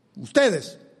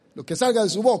 Ustedes, lo que salga de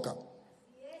su boca.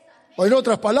 O en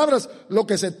otras palabras, lo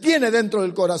que se tiene dentro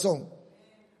del corazón.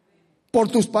 Por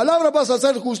tus palabras vas a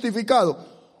ser justificado.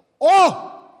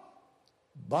 ¡Oh!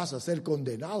 Vas a ser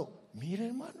condenado. Mire,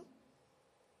 hermano.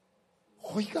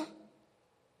 Oiga.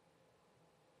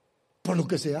 Por lo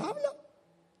que se habla.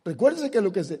 Recuérdense que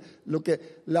lo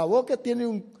que la boca tiene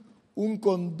un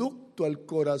conducto al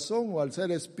corazón o al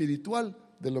ser espiritual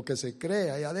de lo que se cree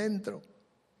ahí adentro.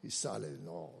 Y sale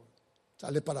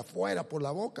para afuera por la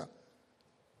boca.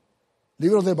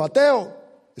 Libro de Mateo,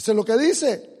 eso es lo que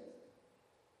dice.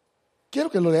 Quiero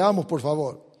que lo leamos, por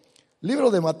favor. Libro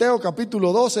de Mateo,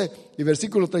 capítulo 12 y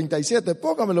versículo 37.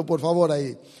 Póngamelo, por favor,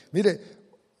 ahí. Mire,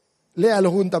 léalo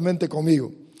juntamente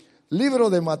conmigo. Libro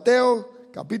de Mateo,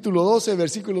 capítulo 12,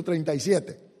 versículo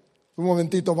 37. Un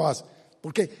momentito más.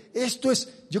 Porque esto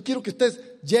yo quiero que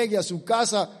usted llegue a su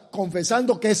casa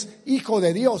confesando que es hijo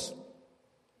de Dios.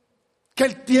 Que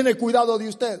Él tiene cuidado de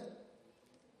usted.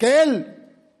 Que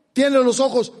Él tiene los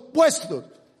ojos puestos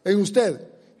en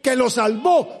usted. Que lo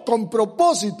salvó con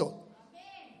propósito.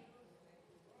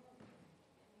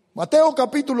 Mateo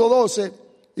capítulo 12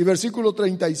 y versículo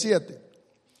 37.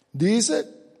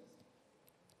 Dice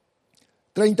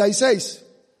 36.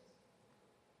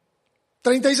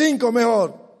 35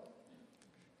 mejor.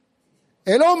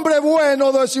 El hombre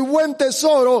bueno de su buen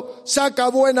tesoro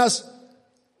saca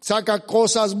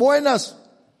cosas buenas.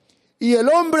 Y el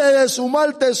hombre de su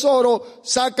mal tesoro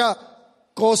saca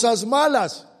cosas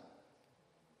malas.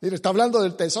 Mire, está hablando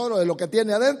del tesoro, de lo que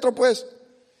tiene adentro, pues.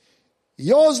 Y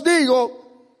yo os digo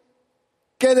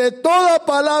que de toda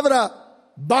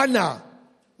palabra vana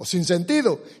o sin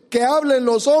sentido que hablen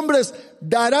los hombres,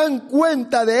 darán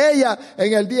cuenta de ella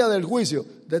en el día del juicio.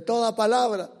 De toda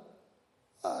palabra.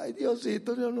 Ay,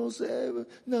 Diosito, yo no sé,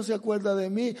 no se acuerda de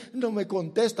mí, no me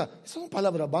contesta. ¿Son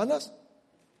palabras vanas?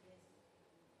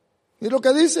 ¿Y lo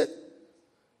que dice?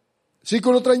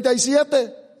 Versículo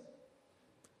 37.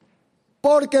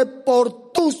 Porque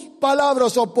por tus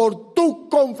palabras o por tu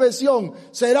confesión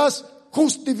serás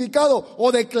justificado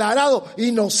o declarado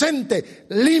inocente,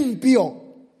 limpio,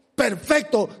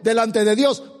 perfecto delante de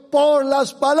Dios por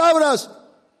las palabras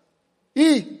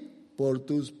y por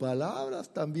tus palabras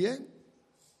también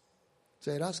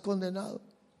serás condenado.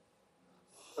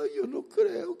 Ay, yo no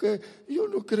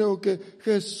creo que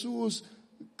Jesús,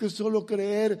 que solo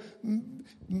creer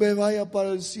me vaya para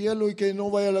el cielo y que no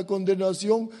vaya a la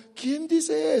condenación. ¿Quién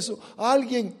dice eso?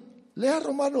 Alguien, lea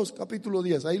Romanos capítulo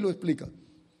 10, ahí lo explica.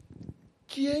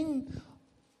 ¿Quién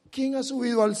 ¿Quién ha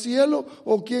subido al cielo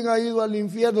o quién ha ido al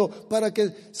infierno para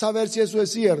saber si eso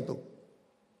es cierto?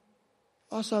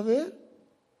 A saber,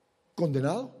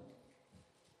 condenado.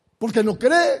 Porque no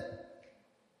cree.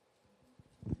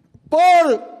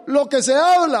 Por lo que se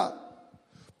habla,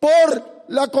 por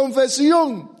la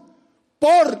confesión,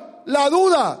 por la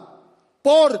duda,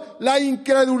 por la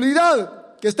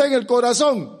incredulidad que está en el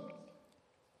corazón.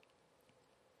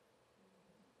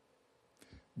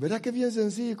 ¿Verdad que es bien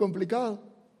sencillo y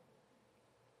complicado?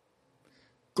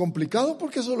 Complicado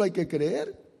porque solo hay que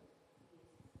creer.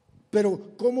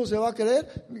 Pero ¿cómo se va a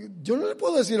creer? Yo no le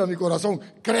puedo decir a mi corazón,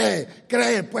 cree,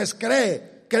 pues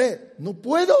cree. No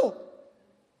puedo.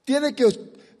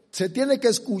 Se tiene que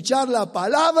escuchar la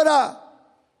palabra.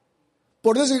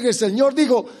 Por eso es que el Señor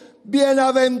dijo,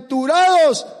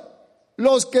 bienaventurados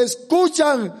los que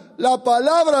escuchan la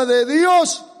palabra de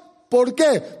Dios. ¿Por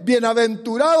qué?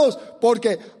 Bienaventurados,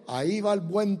 porque ahí va el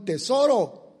buen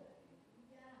tesoro.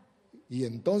 Y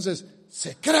entonces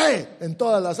se cree en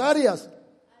todas las áreas.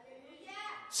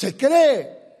 Se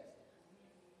cree.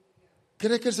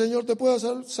 ¿Cree que el Señor te pueda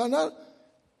sanar?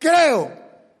 Creo.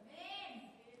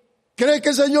 ¿Cree que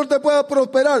el Señor te pueda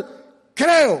prosperar?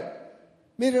 Creo.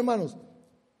 Mire, hermanos,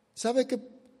 ¿sabe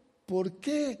por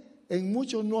qué en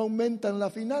muchos no aumentan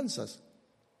las finanzas?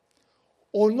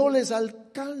 O no les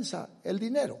alcanza el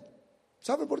dinero.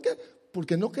 ¿Sabe por qué?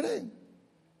 Porque no creen.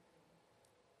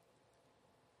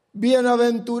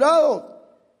 Bienaventurado.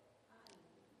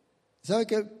 ¿Sabe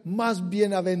qué? Más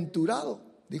bienaventurado,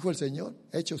 dijo el Señor,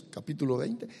 Hechos capítulo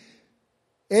 20,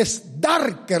 es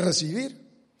dar que recibir.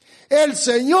 El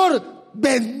Señor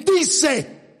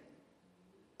bendice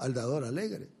al dador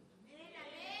alegre.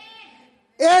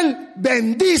 Él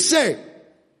bendice.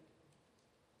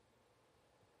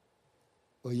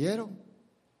 ¿Oyeron?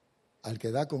 Al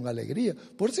que da con alegría.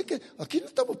 Por eso es que aquí no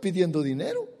estamos pidiendo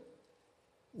dinero.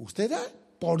 Usted da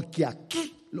porque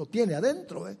aquí lo tiene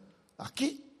adentro,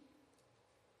 aquí.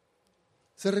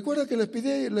 ¿Se recuerda que les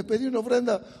pedí una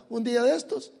ofrenda un día de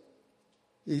estos?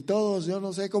 Y todos, yo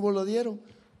no sé cómo lo dieron.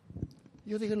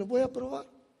 Yo dije, lo voy a probar.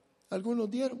 Algunos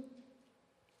dieron.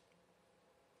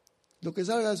 Lo que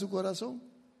salga de su corazón.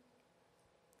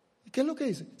 ¿Y qué es lo que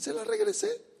hice? Se la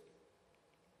regresé.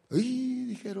 Y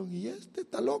dijeron, y este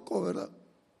está loco, ¿verdad?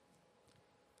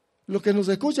 Los que nos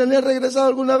escuchan, ¿le han regresado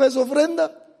alguna vez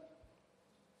ofrenda?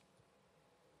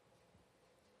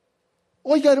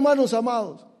 Oiga, hermanos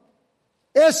amados,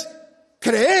 es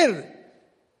creer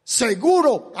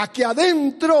seguro aquí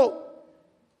adentro,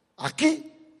 aquí.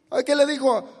 ¿Sabe qué le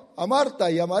dijo a Marta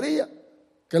y a María?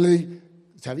 Que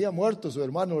se había muerto su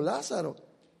hermano Lázaro.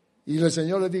 Y el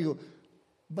Señor le dijo,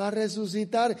 va a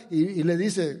resucitar. Y le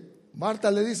dice, Marta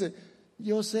le dice,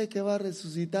 yo sé que va a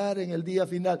resucitar en el día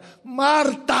final.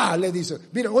 Marta, le dice,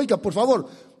 mire, oiga, por favor,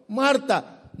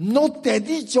 Marta, ¿no te he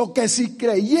dicho que si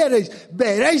creyereis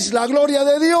veréis la gloria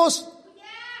de Dios?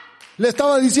 Le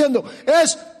estaba diciendo,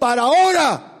 es para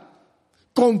ahora,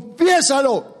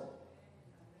 confiésalo.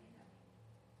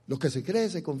 Lo que se cree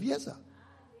se confiesa.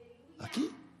 Aquí.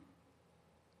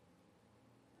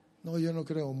 No, yo no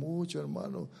creo mucho,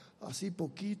 hermano. Así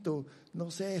poquito, no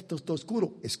sé, esto está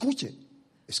oscuro. Escuche.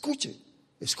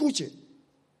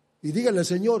 Y dígale al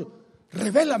Señor,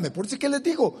 revélame. Por eso es que le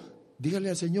digo,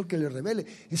 dígale al Señor que le revele.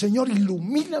 El Señor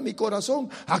ilumina mi corazón.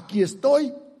 Aquí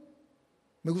estoy.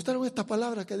 Me gustaron estas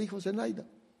palabras que dijo Zenaida.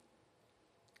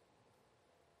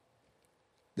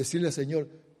 Decirle al Señor,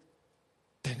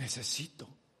 te necesito.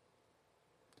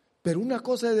 Pero una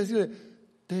cosa es decirle,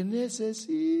 te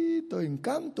necesito,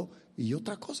 encanto. Y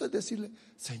otra cosa es decirle,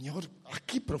 Señor,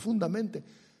 aquí profundamente,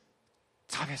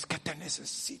 ¿sabes que te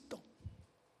necesito?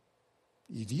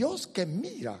 Y Dios que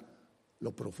mira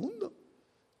lo profundo,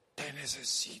 te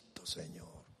necesito,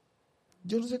 Señor.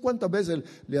 Yo no sé cuántas veces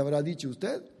le habrá dicho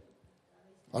usted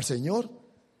al Señor,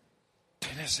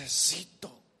 te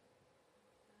necesito.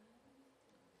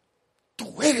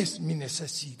 Tú eres mi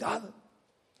necesidad.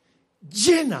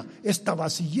 Llena esta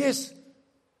vacillez.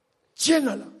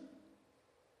 Llénala.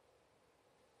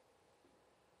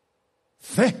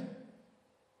 Fe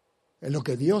en lo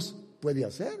que Dios puede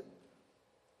hacer.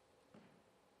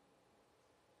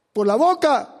 Por la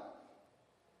boca,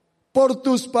 por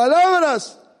tus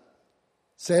palabras,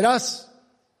 serás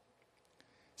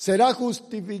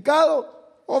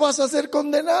justificado o vas a ser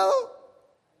condenado.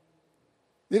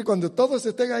 Mire, cuando todos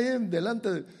estén ahí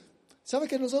delante de... ¿Sabe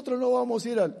que nosotros no vamos a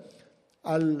ir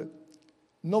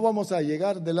no vamos a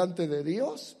llegar delante de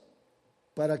Dios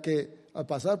a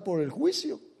pasar por el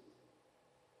juicio?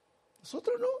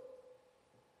 Nosotros no.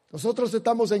 Nosotros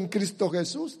estamos en Cristo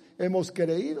Jesús, hemos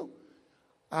creído.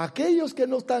 Aquellos que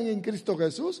no están en Cristo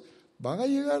Jesús, van a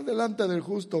llegar delante del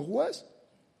justo juez.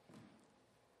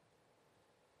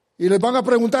 Y les van a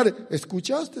preguntar,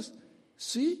 ¿escuchaste?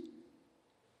 Sí.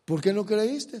 ¿Por qué no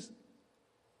creíste?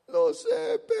 No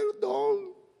sé,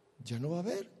 perdón. Ya no va a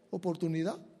haber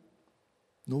oportunidad.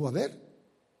 No va a haber.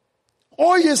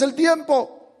 Hoy es el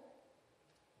tiempo.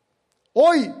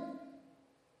 Hoy.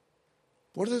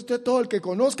 Por eso usted, todo el que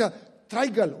conozca,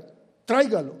 tráigalo,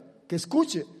 que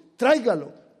escuche,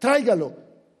 tráigalo,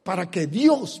 para que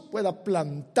Dios pueda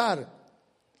plantar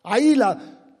ahí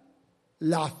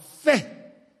la fe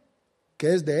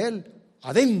que es de Él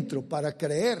adentro para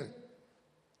creer.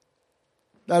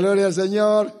 La gloria al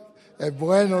Señor. Es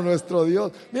bueno nuestro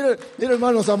Dios. Mire,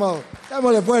 hermanos amados,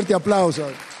 démosle fuerte aplauso.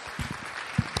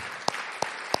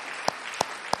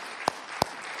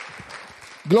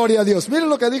 Gloria a Dios. Miren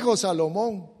lo que dijo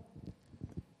Salomón.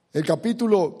 El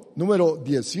capítulo número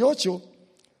 18.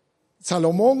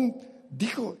 Salomón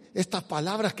dijo estas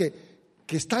palabras que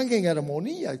están en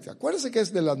armonía. Acuérdense que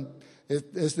es del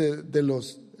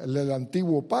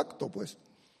antiguo pacto, pues.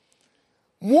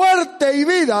 Muerte y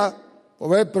vida,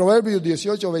 Proverbios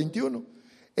 18:21,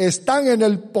 están en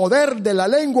el poder de la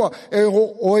lengua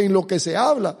o en lo que se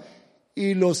habla.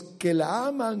 Y los que la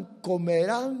aman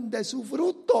comerán de su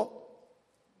fruto.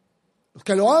 Los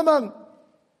que lo aman,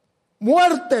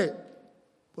 muerte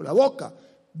por la boca,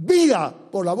 vida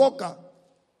por la boca.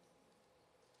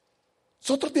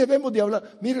 Nosotros debemos de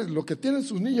hablar. Miren, lo que tienen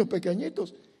sus niños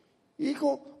pequeñitos.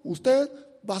 Hijo, usted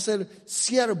va a ser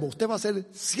siervo, usted va a ser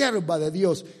sierva de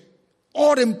Dios.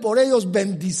 Oren por ellos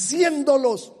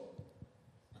bendiciéndolos.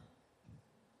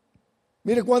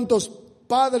 Mire cuántos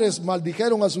padres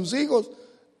maldijeron a sus hijos.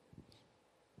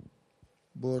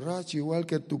 Borracho igual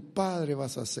que tu padre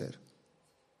vas a ser.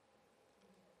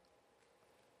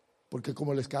 Porque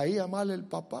como les caía mal el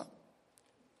papá,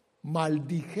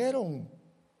 maldijeron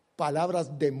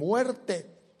palabras de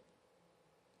muerte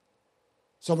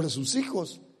sobre sus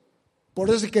hijos. Por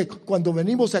eso es que cuando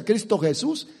venimos a Cristo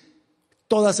Jesús,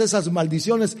 todas esas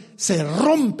maldiciones se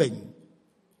rompen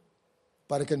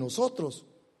para que nosotros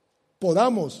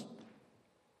podamos,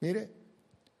 mire,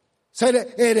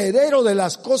 ser heredero de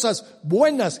las cosas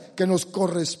buenas que nos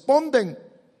corresponden.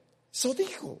 Eso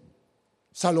dijo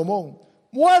Salomón.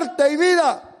 Muerte y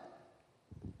vida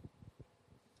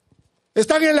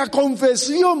están en la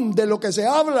confesión de lo que se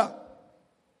habla.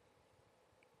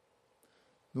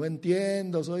 No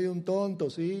entiendo, soy un tonto,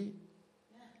 sí.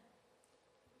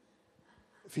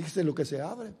 Fíjese lo que se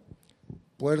abre.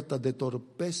 Puertas de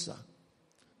torpeza.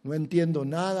 No entiendo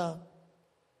nada.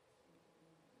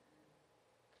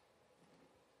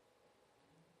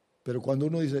 Pero cuando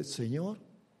uno dice, Señor,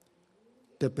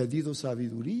 te he pedido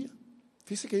sabiduría.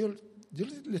 Fíjese que yo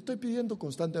le estoy pidiendo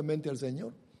constantemente al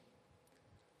Señor.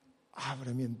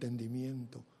 Abre mi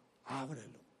entendimiento,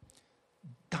 ábrelo.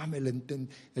 Dame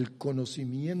el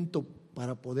conocimiento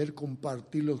para poder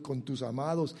compartirlos con tus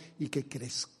amados y que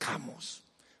crezcamos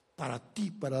para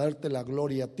ti, para darte la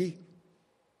gloria a ti.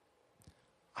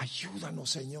 Ayúdanos,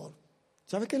 Señor.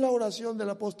 ¿Sabe qué es la oración del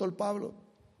apóstol Pablo?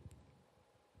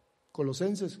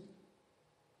 Colosenses,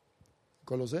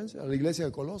 a la iglesia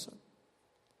de Colosa.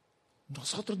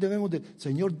 Nosotros debemos de,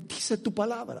 Señor, dice tu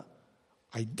palabra.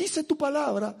 Ahí dice tu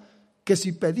palabra que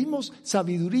si pedimos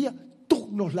sabiduría, tú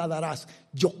nos la darás.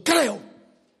 Yo creo.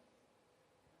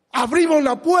 Abrimos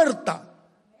la puerta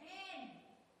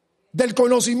del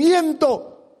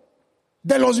conocimiento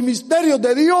de los misterios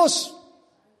de Dios.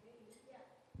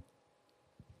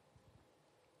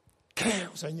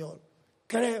 Creo, Señor,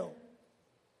 creo.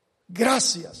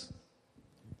 Gracias.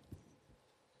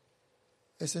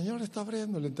 El Señor está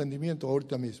abriendo el entendimiento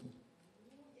ahorita mismo.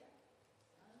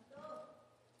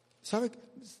 ¿Sabe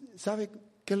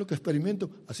qué es lo que experimento?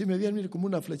 Así me viene, mire, como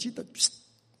una flechita.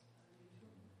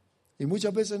 Y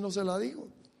muchas veces no se la digo.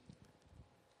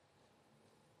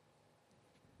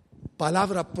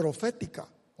 Palabra profética.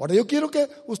 Ahora yo quiero que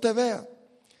usted vea.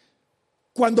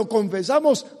 Cuando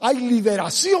confesamos hay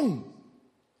liberación.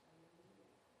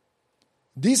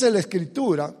 Dice la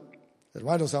Escritura,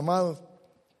 hermanos amados,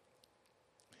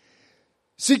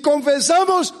 si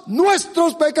confesamos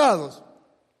nuestros pecados,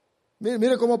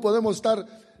 mire cómo podemos estar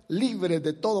libres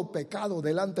de todo pecado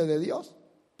delante de Dios,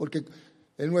 porque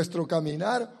en nuestro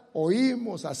caminar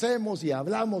oímos, hacemos y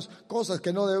hablamos cosas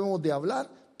que no debemos de hablar,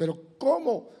 pero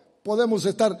 ¿cómo podemos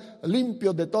estar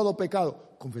limpios de todo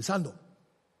pecado? Confesando.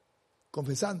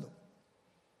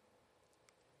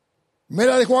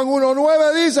 Mira, de Juan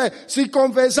 1:9 dice, si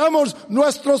confesamos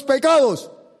nuestros pecados,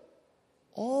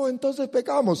 entonces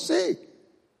pecamos, sí.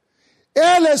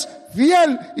 Él es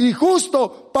fiel y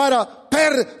justo para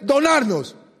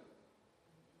perdonarnos.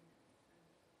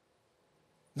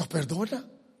 nos perdona.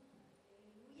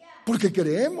 Porque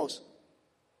creemos.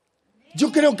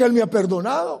 Yo creo que Él me ha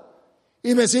perdonado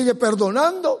y me sigue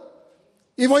perdonando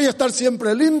y voy a estar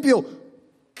siempre limpio.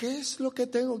 ¿Qué es lo que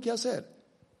tengo que hacer?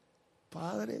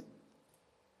 Padre,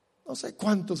 no sé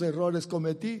cuántos errores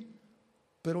cometí,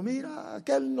 pero mira,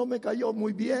 aquel no me cayó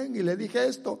muy bien y le dije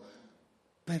esto.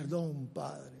 Perdón,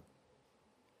 Padre.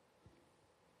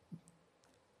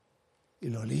 Y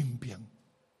lo limpian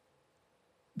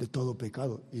de todo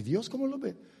pecado. ¿Y Dios cómo lo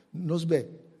ve? Nos ve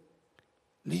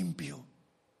limpio.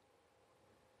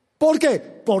 ¿Por qué?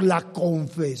 Por la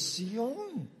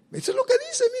confesión. Eso es lo que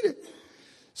dice, mire.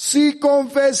 Si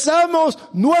confesamos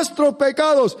nuestros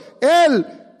pecados, Él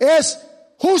es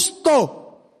justo.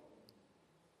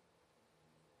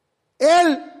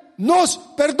 Él nos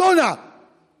perdona.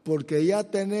 Porque ya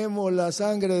tenemos la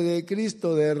sangre de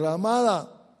Cristo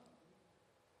derramada.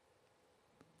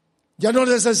 Ya no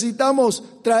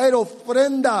necesitamos traer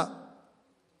ofrenda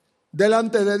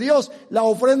delante de Dios. La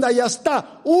ofrenda ya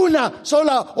está. Una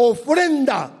sola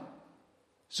ofrenda.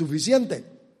 Suficiente.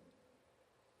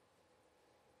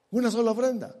 Una sola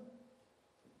ofrenda.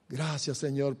 Gracias,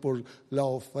 Señor, por la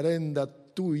ofrenda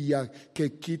tuya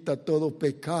que quita todo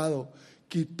pecado.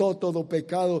 Quitó todo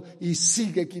pecado y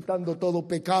sigue quitando todo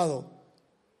pecado.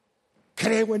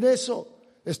 Creo en eso.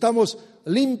 Estamos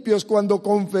limpios cuando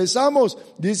confesamos.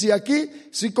 Dice aquí,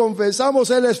 si confesamos,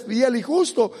 Él es fiel y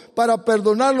justo para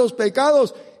perdonar los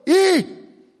pecados y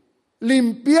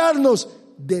limpiarnos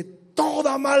de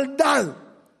toda maldad.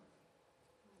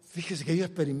 Fíjese que yo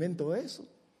experimento eso.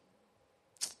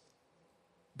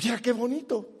 Mira qué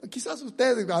bonito. Quizás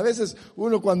ustedes, a veces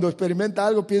uno cuando experimenta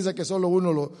algo piensa que solo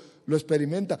uno lo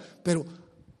experimenta, pero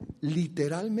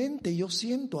literalmente yo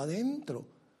siento adentro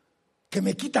que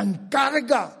me quitan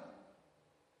carga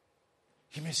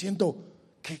y me siento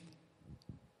que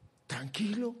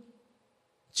tranquilo,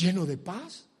 lleno de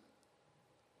paz.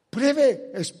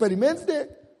 Pruebe,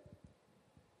 experimente.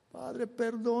 Padre,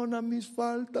 perdona mis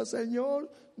faltas,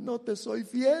 Señor, no te soy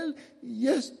fiel, y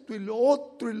esto y lo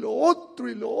otro y lo otro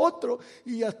y lo otro,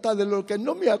 y hasta de lo que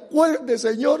no me acuerde,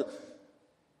 Señor,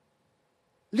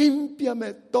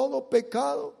 límpiame todo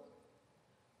pecado.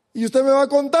 Y usted me va a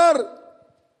contar,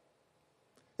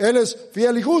 Él es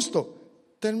fiel y justo.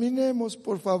 Terminemos,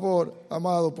 por favor,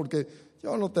 amado, porque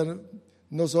yo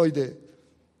no soy de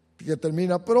que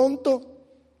termina pronto,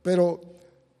 pero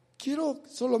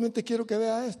solamente quiero que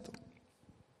vea esto.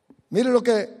 Mire lo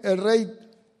que el rey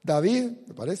David,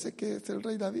 me parece que es el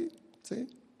rey David, ¿sí?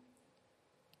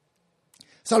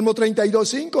 Salmo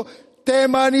 32:5, te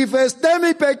manifesté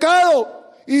mi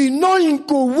pecado y no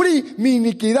encubrí mi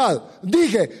iniquidad.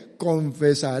 Dije,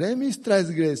 confesaré mis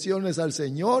transgresiones al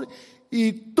Señor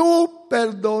y tú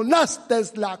perdonaste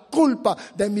la culpa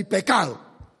de mi pecado.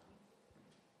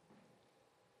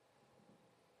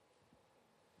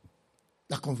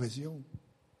 La confesión.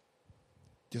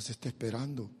 Dios está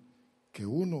esperando que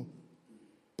uno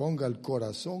ponga el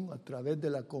corazón a través de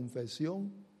la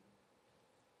confesión,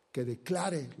 que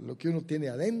declare lo que uno tiene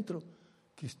adentro,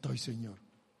 que estoy, Señor.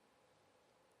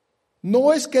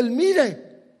 No es que Él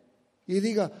mire y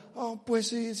diga, pues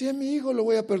si es mi hijo lo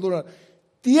voy a perdonar.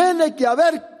 Tiene que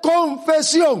haber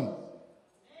confesión.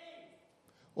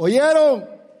 ¿Oyeron?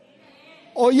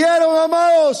 ¿Oyeron,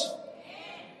 amados?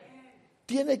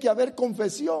 Tiene que haber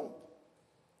confesión.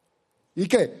 ¿Y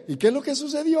qué? ¿Y qué es lo que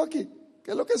sucedió aquí?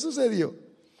 ¿Qué es lo que sucedió?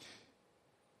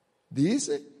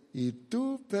 Dice, y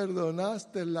tú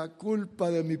perdonaste la culpa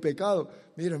de mi pecado.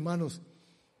 Mira, hermanos,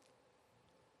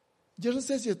 yo no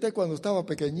sé si usted cuando estaba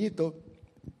pequeñito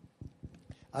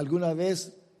alguna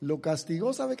vez lo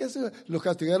castigó. ¿Sabe qué es? Lo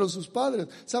castigaron sus padres.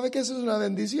 ¿Sabe que eso es una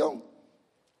bendición?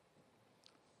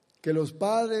 Que los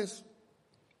padres,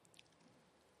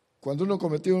 cuando uno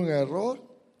cometió un error,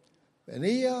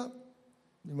 venía,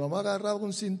 mi mamá agarraba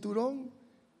un cinturón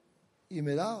y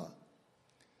me daba.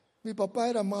 Mi papá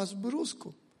era más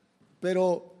brusco,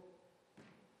 pero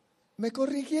me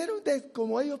corrigieron de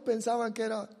como ellos pensaban que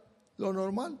era lo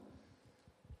normal.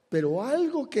 Pero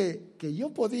algo que yo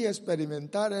podía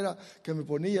experimentar era que me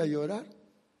ponía a llorar.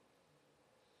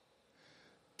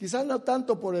 Quizás no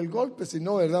tanto por el golpe,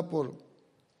 sino, ¿verdad?,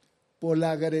 por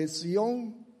la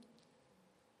agresión.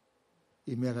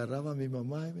 Y me agarraba a mi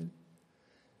mamá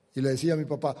y le decía a mi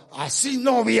papá, así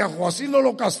no, viejo, así no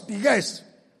lo castigues.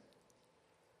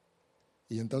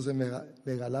 Y entonces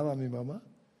me jalaba a mi mamá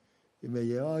y me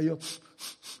llevaba yo,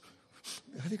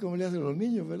 así como le hacen los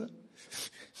niños, ¿verdad?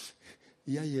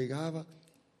 Y ya llegaba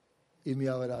y me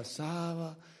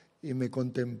abrazaba y me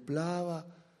contemplaba,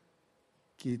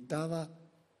 quitaba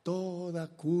toda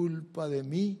culpa de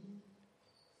mí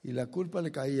y la culpa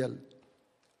le caía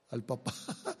al papá,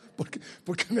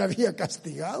 porque me había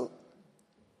castigado.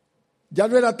 Ya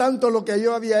no era tanto lo que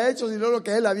yo había hecho, sino lo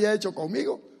que él había hecho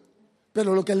conmigo.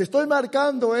 Pero lo que le estoy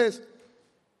marcando es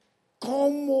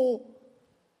cómo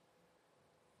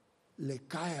le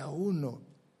cae a uno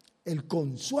el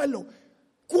consuelo.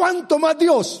 ¿Cuánto más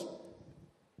Dios?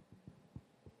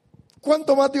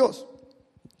 ¿Cuánto más Dios?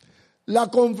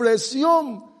 La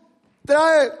confesión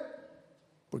trae,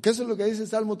 porque eso es lo que dice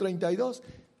Salmo 32.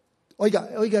 Oiga,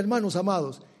 hermanos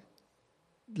amados,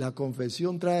 la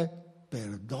confesión trae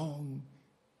perdón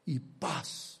y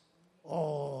paz.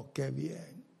 Oh, qué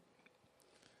bien.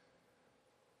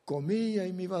 Comía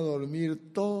y me iba a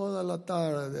dormir toda la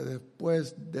tarde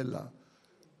después de la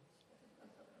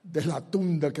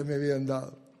tunda que me habían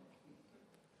dado.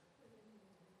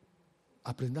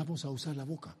 Aprendamos a usar la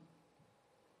boca.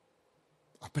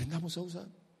 Aprendamos a usar.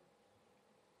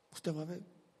 Usted va a ver.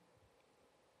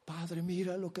 Padre,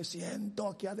 mira lo que siento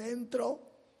aquí adentro.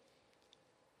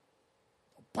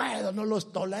 No puedo, no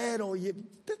los tolero. Y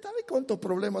usted sabe cuántos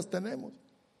problemas tenemos.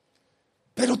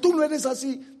 Pero tú no eres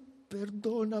así.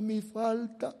 Perdona mi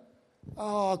falta.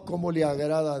 Ah, cómo le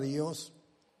agrada a Dios.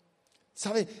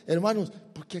 ¿Sabe, hermanos?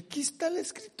 Porque aquí está la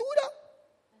Escritura.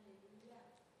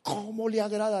 ¿Cómo le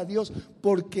agrada a Dios?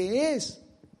 Porque es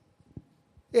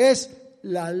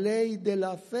la ley de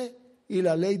la fe. Y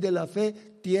la ley de la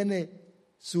fe tiene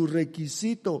su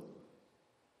requisito.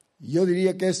 Yo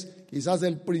diría que es quizás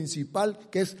el principal,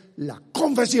 que es la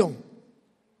confesión.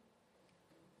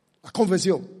 La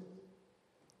confesión.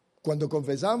 Cuando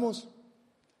confesamos,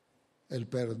 el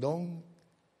perdón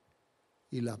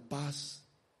y la paz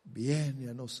viene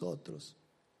a nosotros.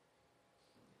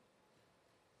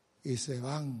 Y se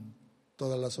van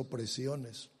todas las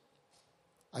opresiones.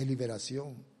 Hay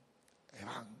liberación. Se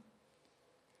van.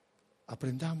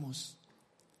 Aprendamos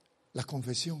la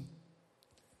confesión,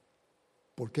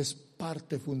 porque es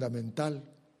parte fundamental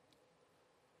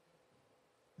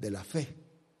de la fe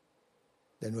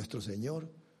de nuestro Señor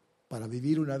para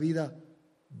vivir una vida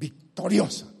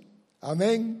victoriosa.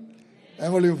 Amén.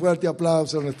 Démosle un fuerte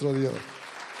aplauso a nuestro Dios.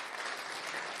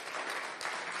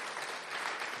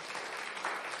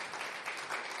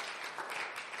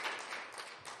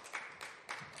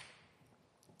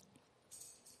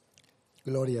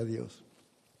 Gloria a Dios.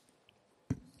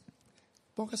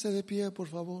 Póngase de pie, por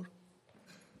favor.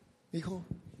 Hijo,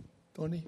 Tony.